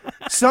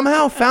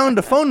 somehow found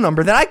a phone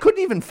number that I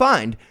couldn't even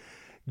find,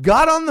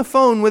 got on the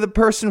phone with a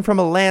person from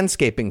a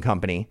landscaping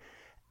company,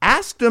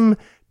 asked him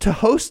to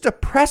host a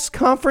press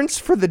conference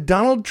for the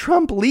Donald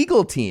Trump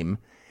legal team,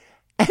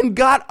 and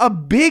got a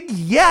big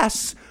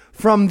yes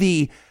from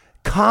the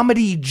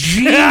comedy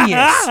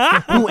genius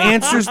who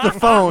answers the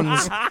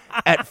phones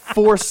at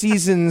Four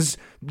Seasons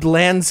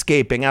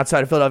Landscaping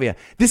outside of Philadelphia.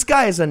 This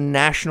guy is a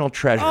national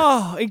treasure.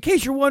 Oh, in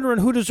case you're wondering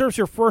who deserves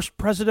your first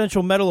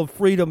Presidential Medal of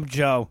Freedom,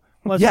 Joe,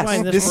 let's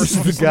find this is the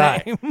person's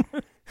guy. name.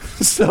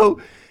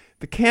 So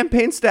the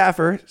campaign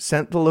staffer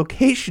sent the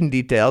location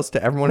details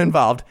to everyone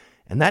involved,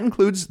 and that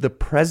includes the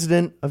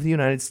President of the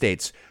United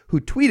States, who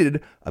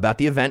tweeted about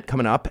the event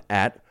coming up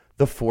at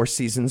the Four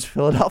Seasons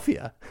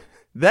Philadelphia.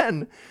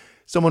 Then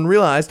someone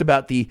realized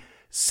about the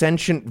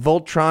sentient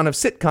Voltron of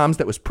sitcoms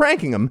that was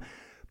pranking them,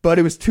 but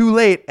it was too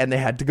late and they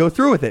had to go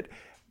through with it.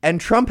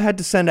 And Trump had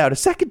to send out a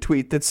second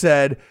tweet that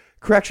said,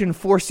 correction,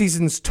 Four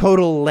Seasons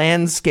Total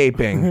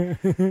Landscaping.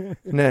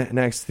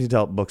 Next to the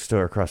adult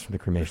bookstore across from the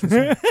cremation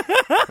center.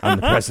 I'm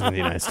the President of the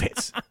United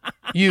States.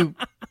 You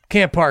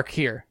can't park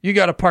here. You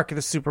got to park at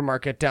the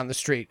supermarket down the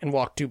street and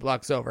walk 2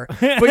 blocks over.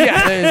 But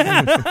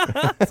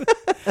yeah.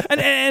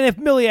 and if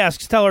Millie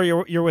asks, tell her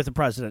you're with the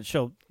president.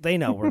 They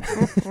know we're.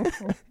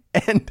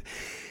 And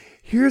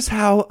here's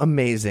how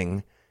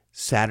amazing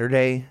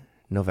Saturday,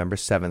 November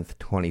 7th,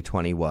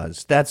 2020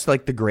 was. That's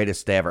like the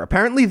greatest day ever.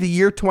 Apparently the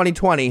year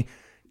 2020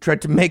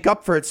 tried to make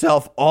up for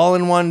itself all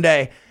in one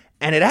day,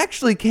 and it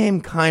actually came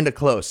kind of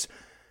close.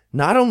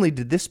 not only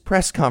did this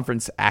press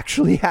conference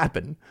actually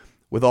happen,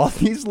 with all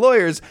these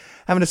lawyers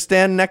having to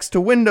stand next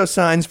to window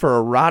signs for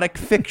erotic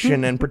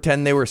fiction and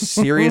pretend they were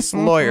serious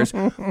lawyers,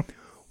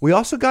 we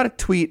also got a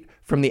tweet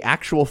from the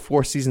actual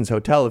Four Seasons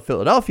Hotel of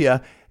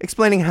Philadelphia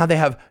explaining how they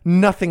have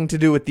nothing to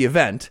do with the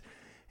event.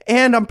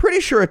 And I'm pretty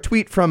sure a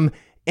tweet from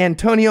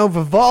Antonio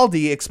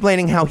Vivaldi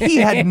explaining how he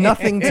had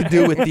nothing to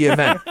do with the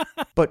event.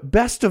 But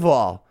best of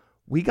all,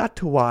 we got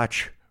to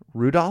watch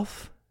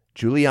Rudolph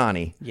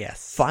Giuliani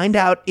find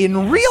out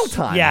in real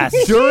time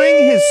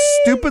during his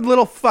stupid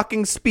little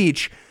fucking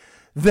speech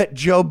that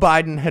Joe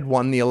Biden had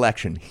won the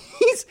election.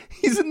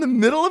 He's in the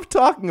middle of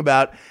talking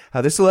about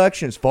how this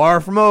election is far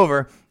from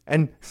over,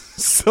 and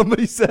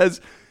somebody says,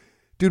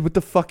 dude, what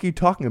the fuck are you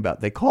talking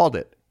about? They called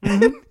it.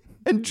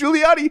 And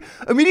Giuliani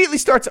immediately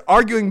starts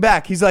arguing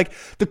back. He's like,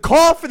 the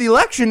call for the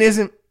election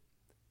isn't...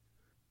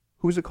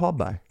 Who's it called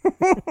by?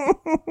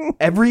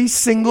 Every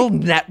single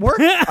network?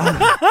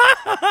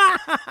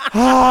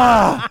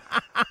 I'm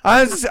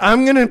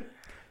going to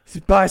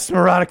buy some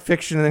erotic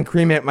fiction and then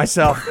cremate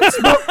myself.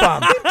 Smoke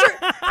bomb.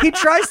 He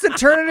tries to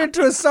turn it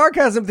into a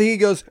sarcasm thing. He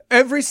goes,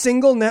 every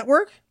single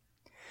network?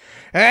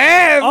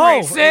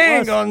 Every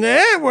single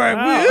network.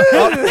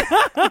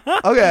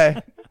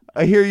 Okay.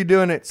 I hear you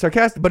doing it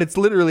sarcastic, but it's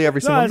literally every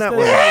single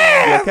network.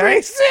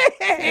 Every single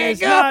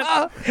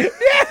not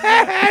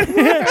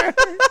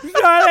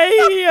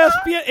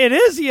ESPN. It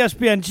is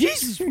ESPN.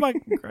 Jesus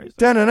fucking Christ.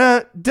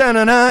 Da-na-na,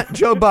 da-na-na,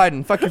 Joe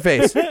Biden. Fuck your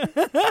face.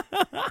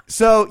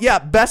 So, yeah,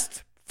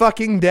 best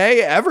fucking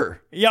day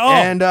ever. Yeah.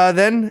 And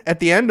then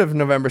at the end of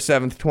November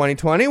 7th,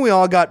 2020, we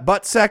all got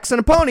butt sex and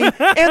a pony,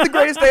 and the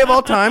greatest day of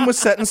all time was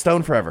set in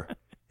stone forever.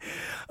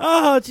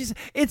 Oh, jeez.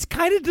 It's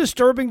kind of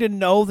disturbing to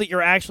know that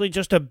you're actually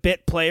just a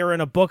bit player in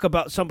a book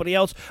about somebody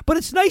else, but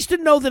it's nice to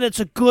know that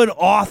it's a good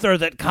author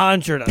that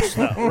conjured us,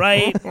 though,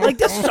 right? Like,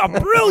 this is a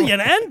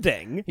brilliant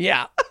ending.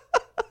 Yeah.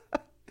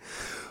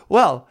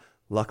 Well,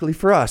 luckily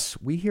for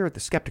us, we here at the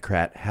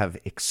Skepticrat have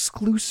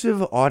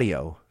exclusive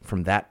audio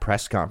from that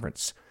press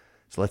conference.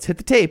 So let's hit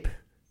the tape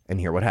and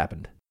hear what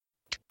happened.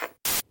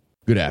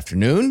 Good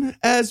afternoon.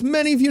 As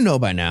many of you know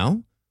by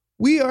now,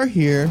 we are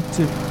here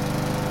to...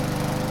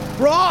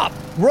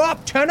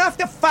 Rob, turn off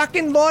the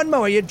fucking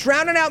lawnmower. You're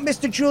drowning out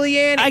Mr.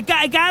 Giuliani. I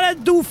gotta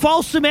do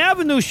Folsom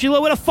Avenue, Sheila.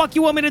 What the fuck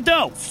you want me to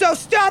do? So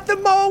start the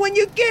mower when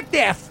you get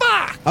there.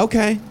 Fuck.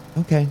 Okay.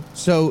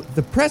 So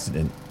the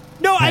president...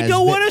 No, I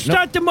don't want to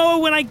start the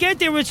mower when I get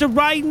there. It's a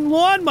riding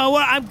lawnmower.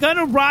 I'm going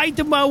to ride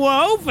the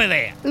mower over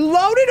there.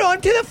 Load it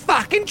onto the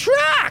fucking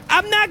truck.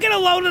 I'm not going to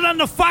load it on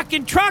the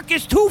fucking truck.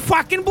 It's 2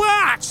 fucking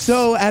blocks.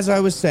 So, as I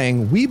was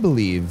saying, we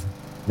believe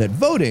that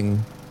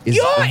voting is...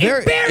 You're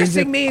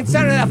embarrassing me in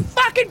front of the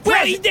fucking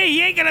president. Well,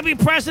 he ain't going to be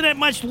president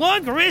much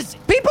longer, is he?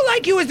 People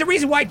like you is the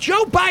reason why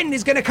Joe Biden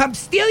is going to come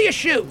steal your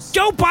shoes.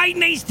 Joe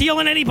Biden ain't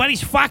stealing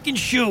anybody's fucking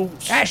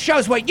shoes. That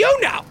shows what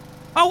you know.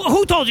 Oh,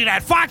 who told you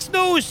that? Fox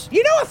News?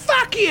 You know what?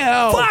 Fuck you.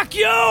 Fuck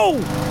you.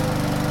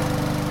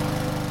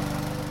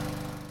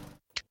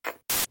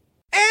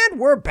 And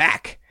we're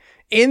back.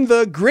 In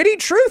the gritty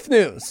truth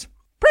news,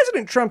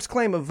 President Trump's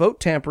claim of vote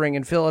tampering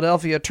in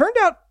Philadelphia turned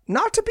out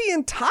not to be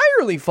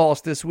entirely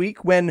false this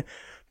week when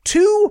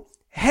 2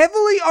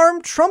 heavily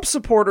armed Trump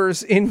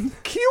supporters in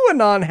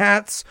QAnon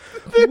hats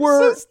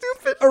were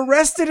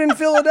arrested in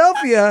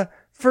Philadelphia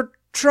for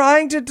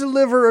trying to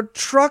deliver a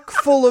truck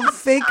full of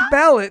fake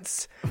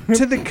ballots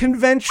to the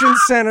convention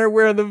center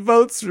where the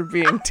votes were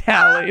being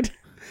tallied.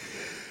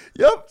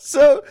 Yep.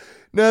 So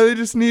now they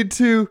just need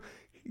to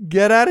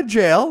get out of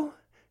jail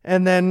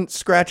and then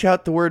scratch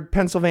out the word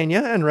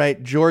Pennsylvania and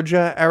write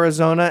Georgia,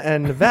 Arizona,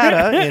 and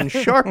Nevada in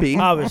Sharpie.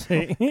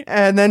 Obviously.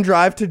 And then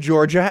drive to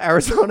Georgia,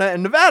 Arizona,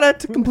 and Nevada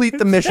to complete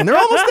the mission. They're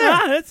almost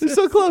there. They're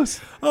so close.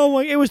 Oh,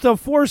 my. It was the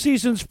Four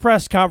Seasons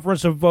press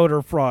conference of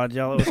voter fraud,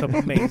 y'all. It was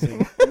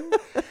amazing.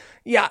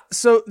 Yeah,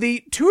 so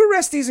the 2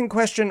 arrestees in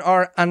question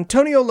are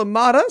Antonio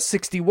Lamada,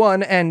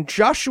 61, and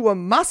Joshua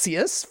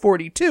Macias,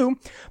 42,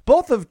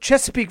 both of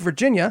Chesapeake,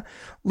 Virginia.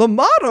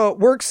 Lamada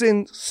works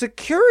in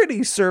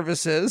security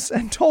services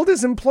and told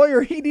his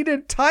employer he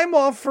needed time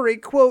off for a,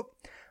 quote,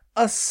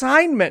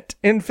 assignment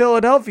in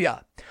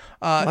Philadelphia.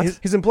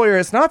 His employer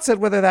has not said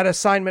whether that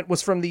assignment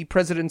was from the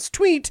president's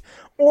tweet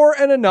or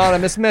an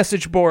anonymous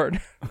message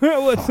board.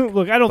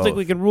 Look, I don't think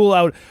we can rule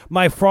out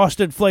my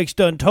Frosted Flakes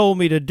done told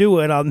me to do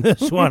it on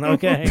this one,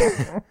 okay?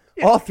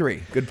 All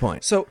 3. Good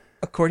point. So,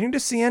 according to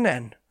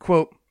CNN,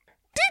 quote,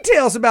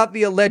 details about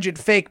the alleged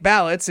fake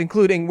ballots,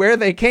 including where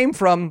they came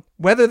from,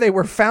 whether they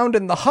were found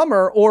in the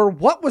Hummer, or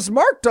what was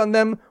marked on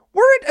them,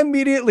 weren't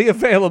immediately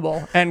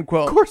available, end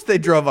quote. Of course they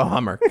drove a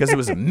Hummer, because it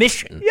was a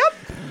mission. Yep.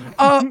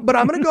 But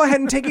I'm going to go ahead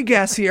and take a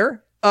guess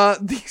here.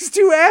 These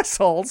 2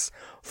 assholes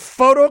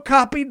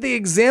photocopied the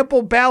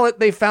example ballot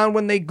they found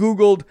when they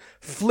Googled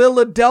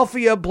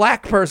Philadelphia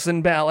black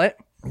person ballot.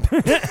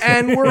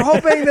 And we're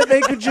hoping that they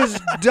could just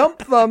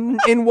dump them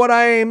in what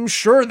I'm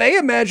sure they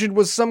imagined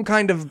was some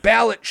kind of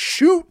ballot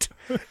chute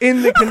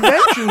in the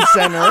convention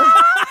center.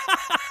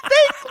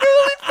 They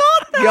really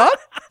thought that. Yup.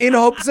 in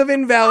hopes of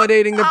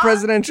invalidating the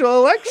presidential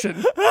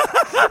election.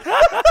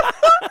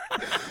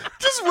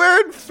 Just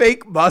wearing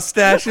fake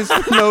mustaches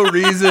for no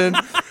reason.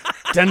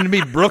 Tending to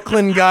be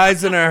Brooklyn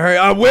guys in a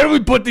hurry. Where do we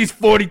put these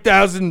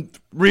 40,000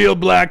 real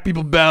black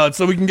people ballots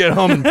so we can get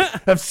home and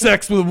have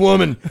sex with a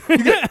woman?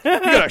 You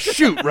gotta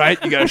shoot, right?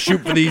 You gotta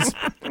shoot for these.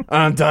 I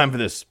don't have time for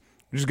this.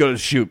 Just go to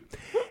shoot.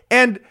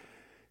 And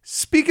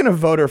speaking of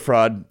voter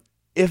fraud,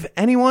 if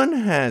anyone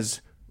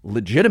has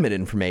legitimate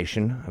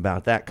information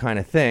about that kind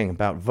of thing,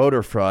 about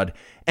voter fraud,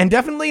 and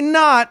definitely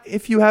not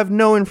if you have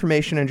no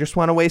information and just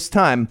want to waste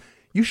time,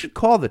 you should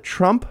call the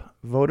Trump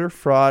Voter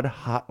Fraud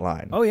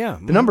Hotline. Oh, yeah.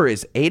 The number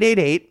is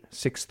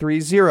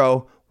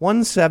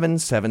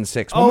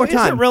 888-630-1776. One more time.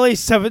 Is it really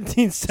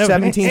 1776?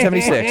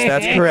 1776.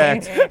 That's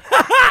correct.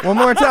 One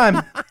more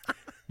time.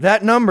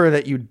 That number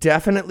that you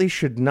definitely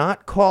should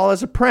not call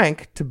as a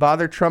prank to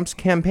bother Trump's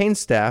campaign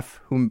staff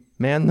who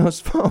man those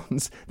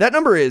phones. That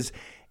number is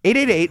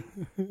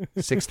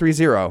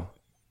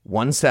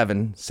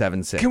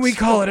 888-630-1776. Can we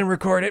call it and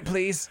record it,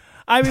 please?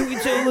 I mean,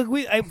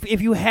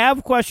 if you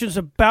have questions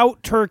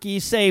about turkey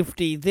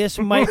safety, this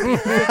might be...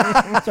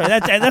 Sorry,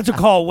 that's a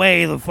call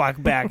way the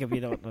fuck back if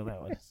you don't know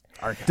that one.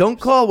 Don't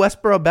call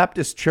Westboro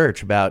Baptist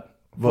Church about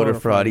voter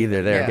fraud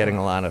either. They're getting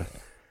a lot of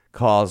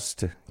calls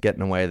to get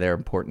in the way of their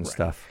important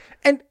stuff.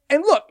 And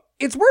look,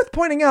 it's worth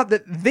pointing out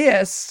that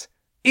this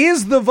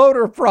is the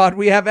voter fraud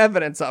we have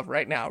evidence of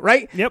right now,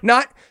 right? Yep.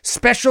 Not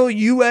special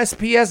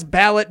USPS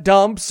ballot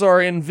dumps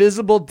or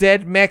invisible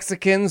dead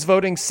Mexicans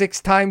voting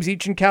 6 times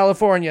each in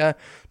California.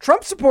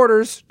 Trump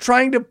supporters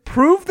trying to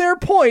prove their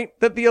point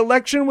that the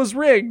election was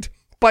rigged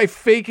by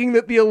faking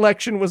that the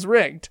election was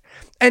rigged.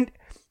 And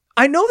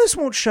I know this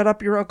won't shut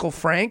up your Uncle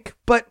Frank,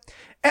 but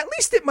at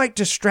least it might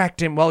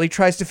distract him while he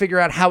tries to figure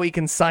out how he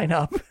can sign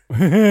up.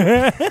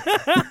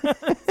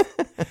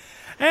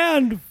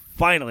 And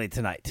finally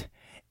tonight,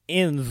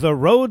 in The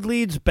Road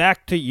Leads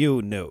Back to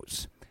You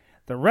news,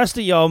 the rest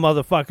of y'all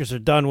motherfuckers are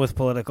done with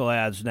political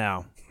ads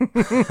now.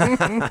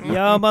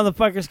 Y'all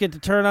motherfuckers get to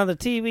turn on the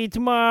TV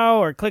tomorrow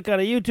or click on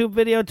a YouTube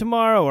video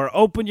tomorrow or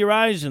open your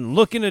eyes and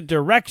look in a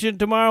direction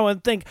tomorrow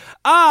and think,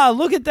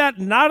 look at that,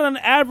 not an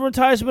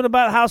advertisement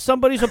about how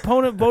somebody's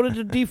opponent voted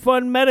to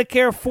defund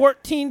Medicare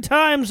 14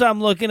 times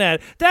I'm looking at.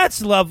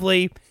 That's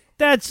lovely,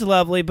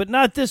 but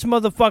not this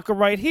motherfucker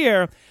right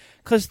here,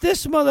 because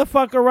this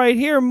motherfucker right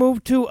here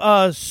moved to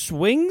a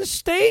swing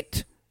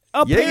state,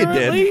 apparently.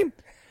 Yeah, you did.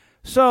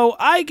 So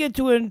I get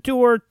to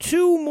endure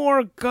 2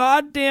 more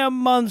goddamn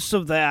months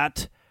of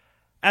that,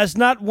 as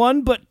not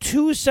 1 but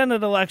 2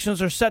 Senate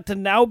elections are set to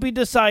now be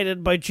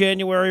decided by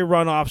January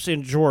runoffs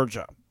in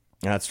Georgia.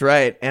 That's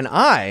right. And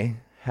I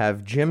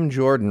have Jim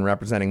Jordan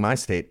representing my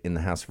state in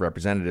the House of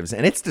Representatives,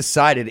 and it's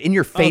decided in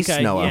your face,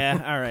 okay, Noah.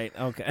 Yeah, all right,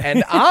 okay.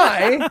 And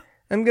I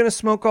am going to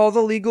smoke all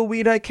the legal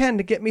weed I can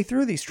to get me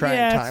through these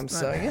trying times.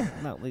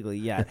 Not legally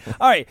yet.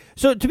 All right.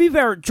 So to be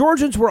fair,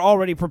 Georgians were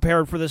already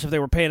prepared for this if they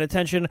were paying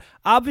attention.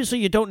 Obviously,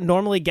 you don't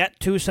normally get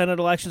 2 Senate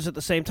elections at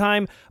the same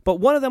time, but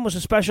one of them was a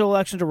special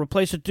election to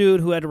replace a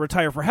dude who had to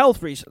retire for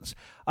health reasons.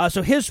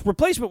 So his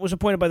replacement was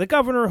appointed by the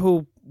governor,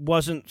 who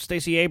wasn't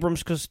Stacey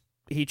Abrams because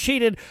he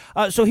cheated.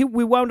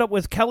 We wound up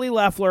with Kelly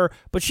Loeffler,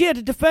 but she had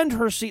to defend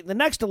her seat in the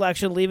next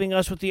election, leaving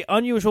us with the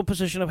unusual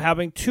position of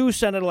having 2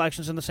 Senate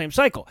elections in the same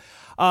cycle.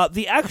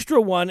 The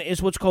extra one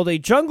is what's called a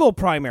jungle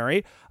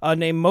primary, a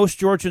name most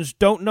Georgians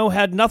don't know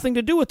had nothing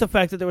to do with the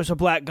fact that there was a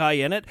black guy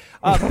in it.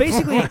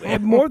 Basically,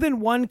 more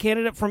than one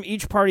candidate from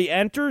each party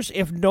enters.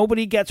 If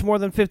nobody gets more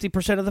than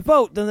 50% of the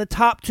vote, then the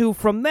top 2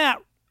 from that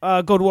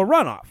go to a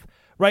runoff.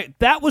 Right?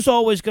 That was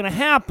always going to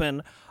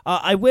happen.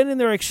 I went in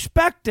there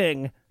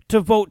expecting to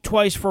vote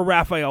twice for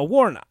Raphael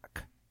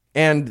Warnock.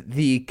 And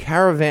the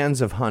caravans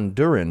of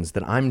Hondurans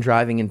that I'm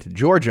driving into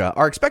Georgia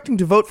are expecting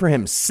to vote for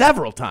him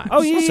several times.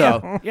 Oh, yeah,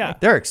 so yeah.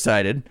 They're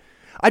excited.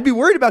 I'd be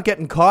worried about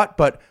getting caught,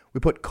 but we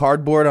put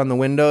cardboard on the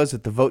windows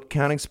at the vote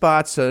counting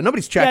spots, so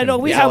nobody's checking. Yeah, no,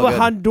 we It's have all a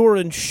good.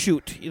 Honduran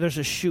chute. There's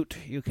a chute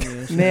you can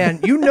use. Man,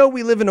 you know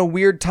we live in a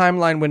weird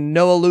timeline when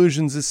No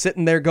Illusions is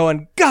sitting there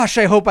going, gosh,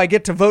 I hope I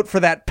get to vote for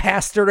that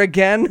pastor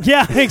again.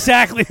 Yeah,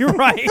 exactly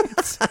right.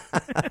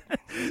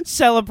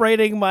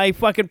 Celebrating my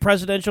fucking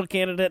presidential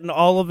candidate and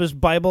all of his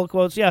Bible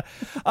quotes. Yeah.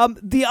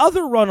 The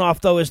other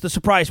runoff, though, is the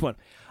surprise one.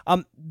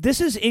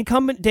 This is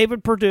incumbent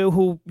David Perdue,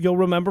 who you'll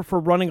remember for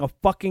running a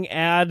fucking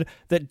ad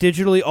that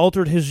digitally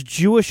altered his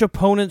Jewish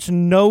opponent's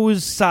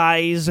nose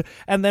size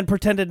and then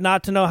pretended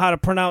not to know how to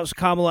pronounce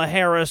Kamala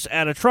Harris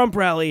at a Trump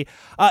rally.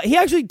 He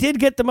actually did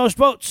get the most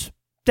votes.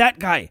 That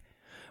guy.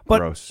 But,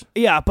 Gross.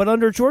 Yeah, but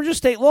under Georgia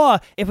state law,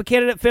 if a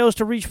candidate fails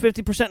to reach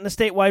 50% in a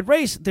statewide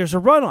race, there's a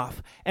runoff.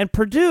 And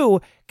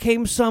Perdue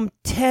came some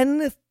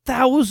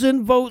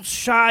 10,000 votes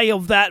shy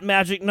of that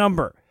magic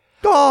number.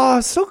 Oh,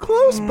 so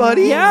close,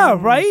 buddy. Yeah,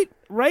 right?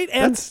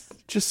 And That's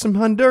just some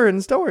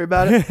Hondurans. Don't worry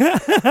about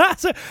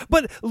it.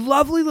 but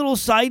lovely little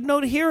side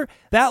note here,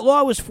 that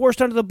law was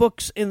forced onto the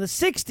books in the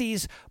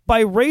 60s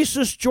by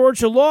racist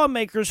Georgia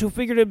lawmakers who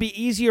figured it'd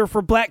be easier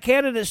for black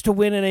candidates to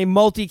win in a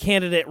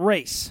multi-candidate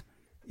race.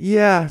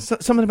 Yeah,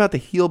 something about the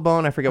heel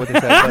bone. I forget what they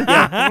said. But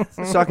yeah,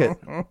 suck it.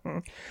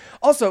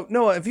 Also,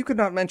 Noah, if you could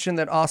not mention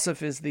that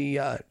Ossoff is the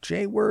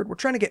J word, we're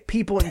trying to get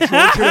people in Georgia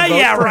to vote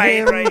Yeah, for right,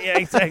 him. right. Yeah,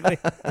 exactly.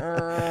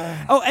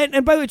 Oh,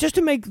 and by the way, just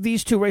to make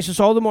these two races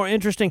all the more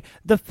interesting,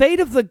 the fate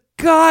of the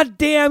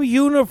goddamn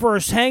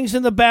universe hangs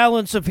in the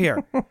balance of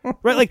here.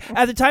 Right? Like,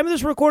 at the time of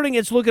this recording,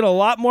 it's looking a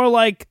lot more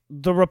like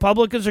the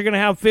Republicans are going to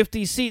have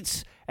 50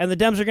 seats and the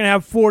Dems are going to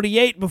have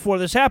 48 before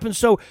this happens.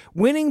 So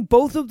winning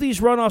both of these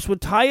runoffs would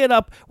tie it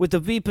up with the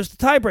VP as the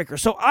tiebreaker.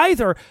 So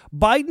either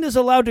Biden is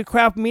allowed to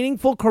craft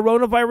meaningful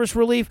coronavirus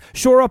relief,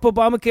 shore up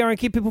Obamacare, and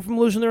keep people from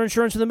losing their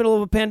insurance in the middle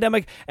of a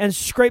pandemic, and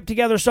scrape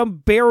together some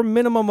bare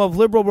minimum of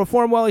liberal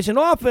reform while he's in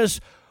office,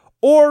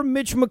 or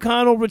Mitch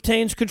McConnell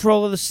retains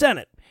control of the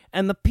Senate.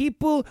 And the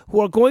people who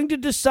are going to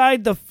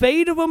decide the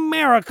fate of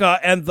America,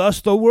 and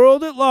thus the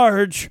world at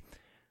large,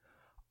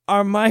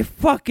 are my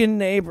fucking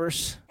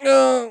neighbors.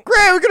 Great,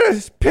 we're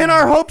gonna pin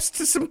our hopes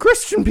to some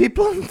Christian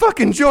people in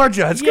fucking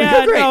Georgia. It's gonna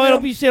go great. No,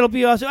 it'll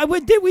be awesome.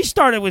 We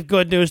started with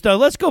good news though.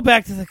 Let's go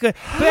back to the good.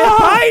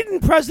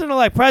 Biden,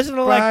 President-elect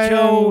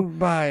Joe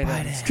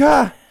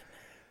Biden.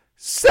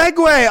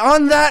 Segue.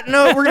 On that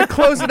note, we're gonna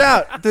close it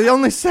out. The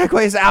only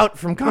segue is out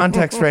from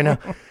context right now.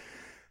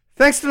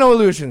 Thanks to No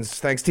Illusions,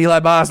 thanks to Eli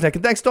Bosnick,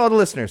 and thanks to all the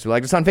listeners who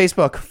liked us on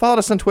Facebook, followed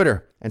us on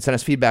Twitter, and sent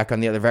us feedback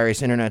on the other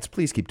various internets.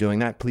 Please keep doing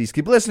that. Please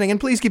keep listening, and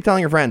please keep telling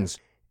your friends.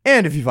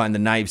 And if you find the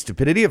naive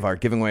stupidity of our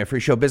giving away a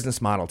free show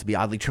business model to be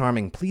oddly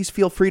charming, please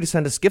feel free to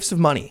send us gifts of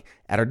money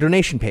at our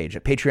donation page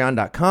at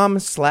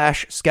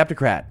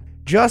patreon.com/Skepticrat.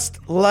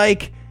 Just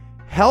like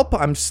Help,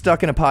 I'm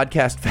Stuck in a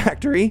Podcast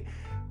Factory,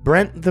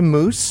 Brent the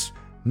Moose,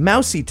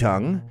 Mousy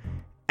Tongue,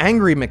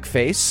 Angry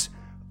McFace,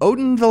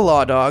 Odin the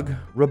Law Dog,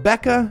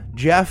 Rebecca,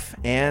 Jeff,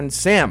 and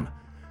Sam,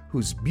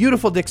 whose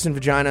beautiful dicks and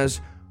vaginas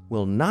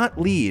will not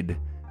lead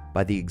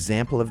by the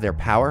example of their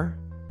power,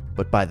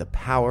 but by the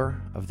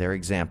power of their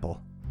example.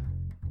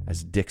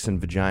 As dicks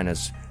and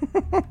vaginas,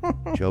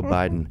 Joe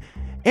Biden.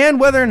 And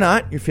whether or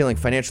not you're feeling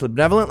financially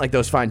benevolent like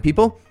those fine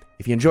people,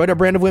 if you enjoyed our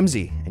brand of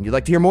whimsy and you'd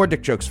like to hear more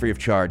dick jokes free of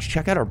charge,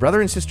 check out our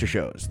brother and sister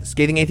shows, The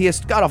Scathing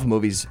Atheist, God Awful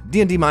Movies,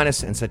 D&D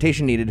Minus, and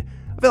Citation Needed,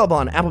 available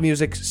on Apple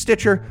Music,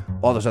 Stitcher,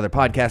 all those other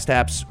podcast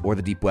apps, or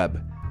the deep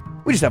web.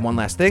 We just have one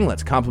last thing.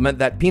 Let's compliment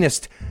that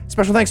pianist.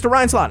 Special thanks to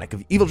Ryan Slotnick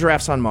of Evil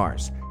Giraffes on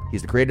Mars.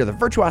 He's the creator of the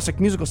virtuosic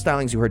musical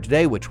stylings you heard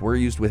today, which were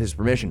used with his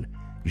permission.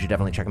 You should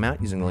definitely check him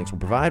out using the links we'll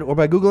provide, or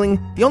by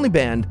Googling the only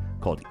band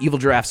called Evil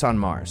Giraffes on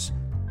Mars.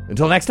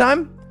 Until next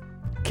time,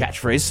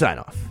 catchphrase sign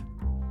off.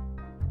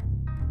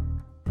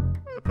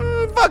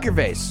 Fuck your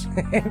face.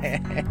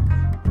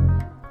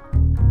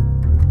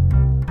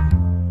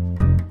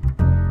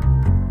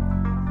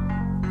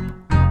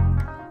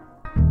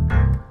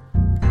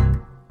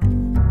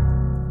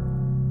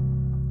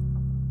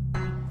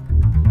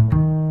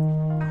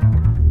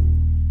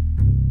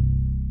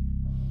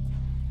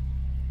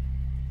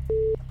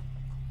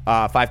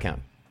 Five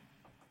count.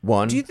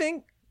 One. Do you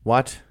think?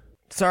 What?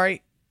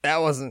 Sorry,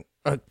 that wasn't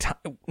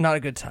not a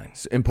good time.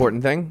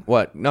 Important thing?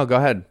 What? No, go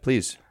ahead,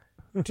 please.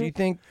 Do you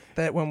think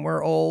that when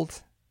we're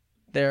old,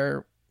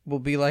 there will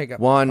be like a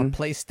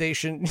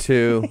PlayStation?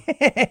 2.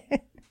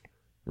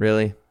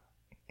 Really?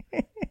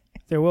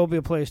 There will be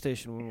a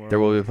PlayStation when we're There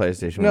will be a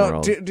PlayStation when we're No,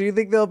 old. do you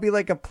think there'll be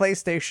like a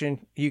PlayStation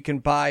you can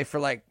buy for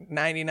like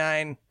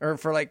 $99 or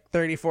for like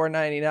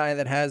 $34.99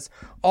 that has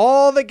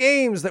all the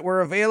games that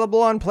were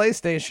available on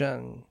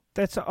PlayStation?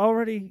 That's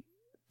already.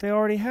 They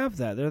already have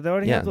that. They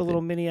already have the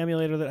little mini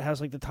emulator that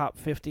has like the top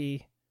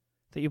 50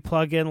 that you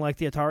plug in, like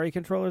the Atari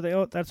controller.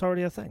 That's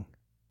already a thing.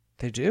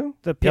 They do?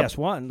 The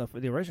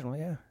PS1, the original,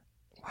 yeah.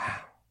 Wow.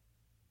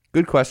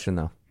 Good question,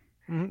 though.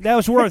 Mm-hmm. That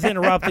was worth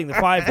interrupting the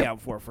 5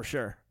 count for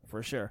sure.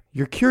 For sure.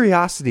 Your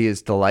curiosity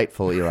is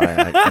delightful,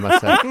 Eli, I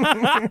must say.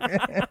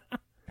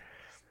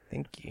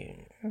 Thank you.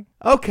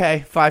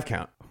 Okay, 5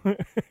 count.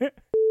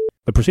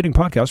 The preceding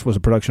podcast was a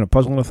production of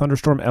Puzzle and a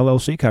Thunderstorm,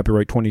 LLC,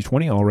 copyright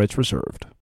 2020, all rights reserved.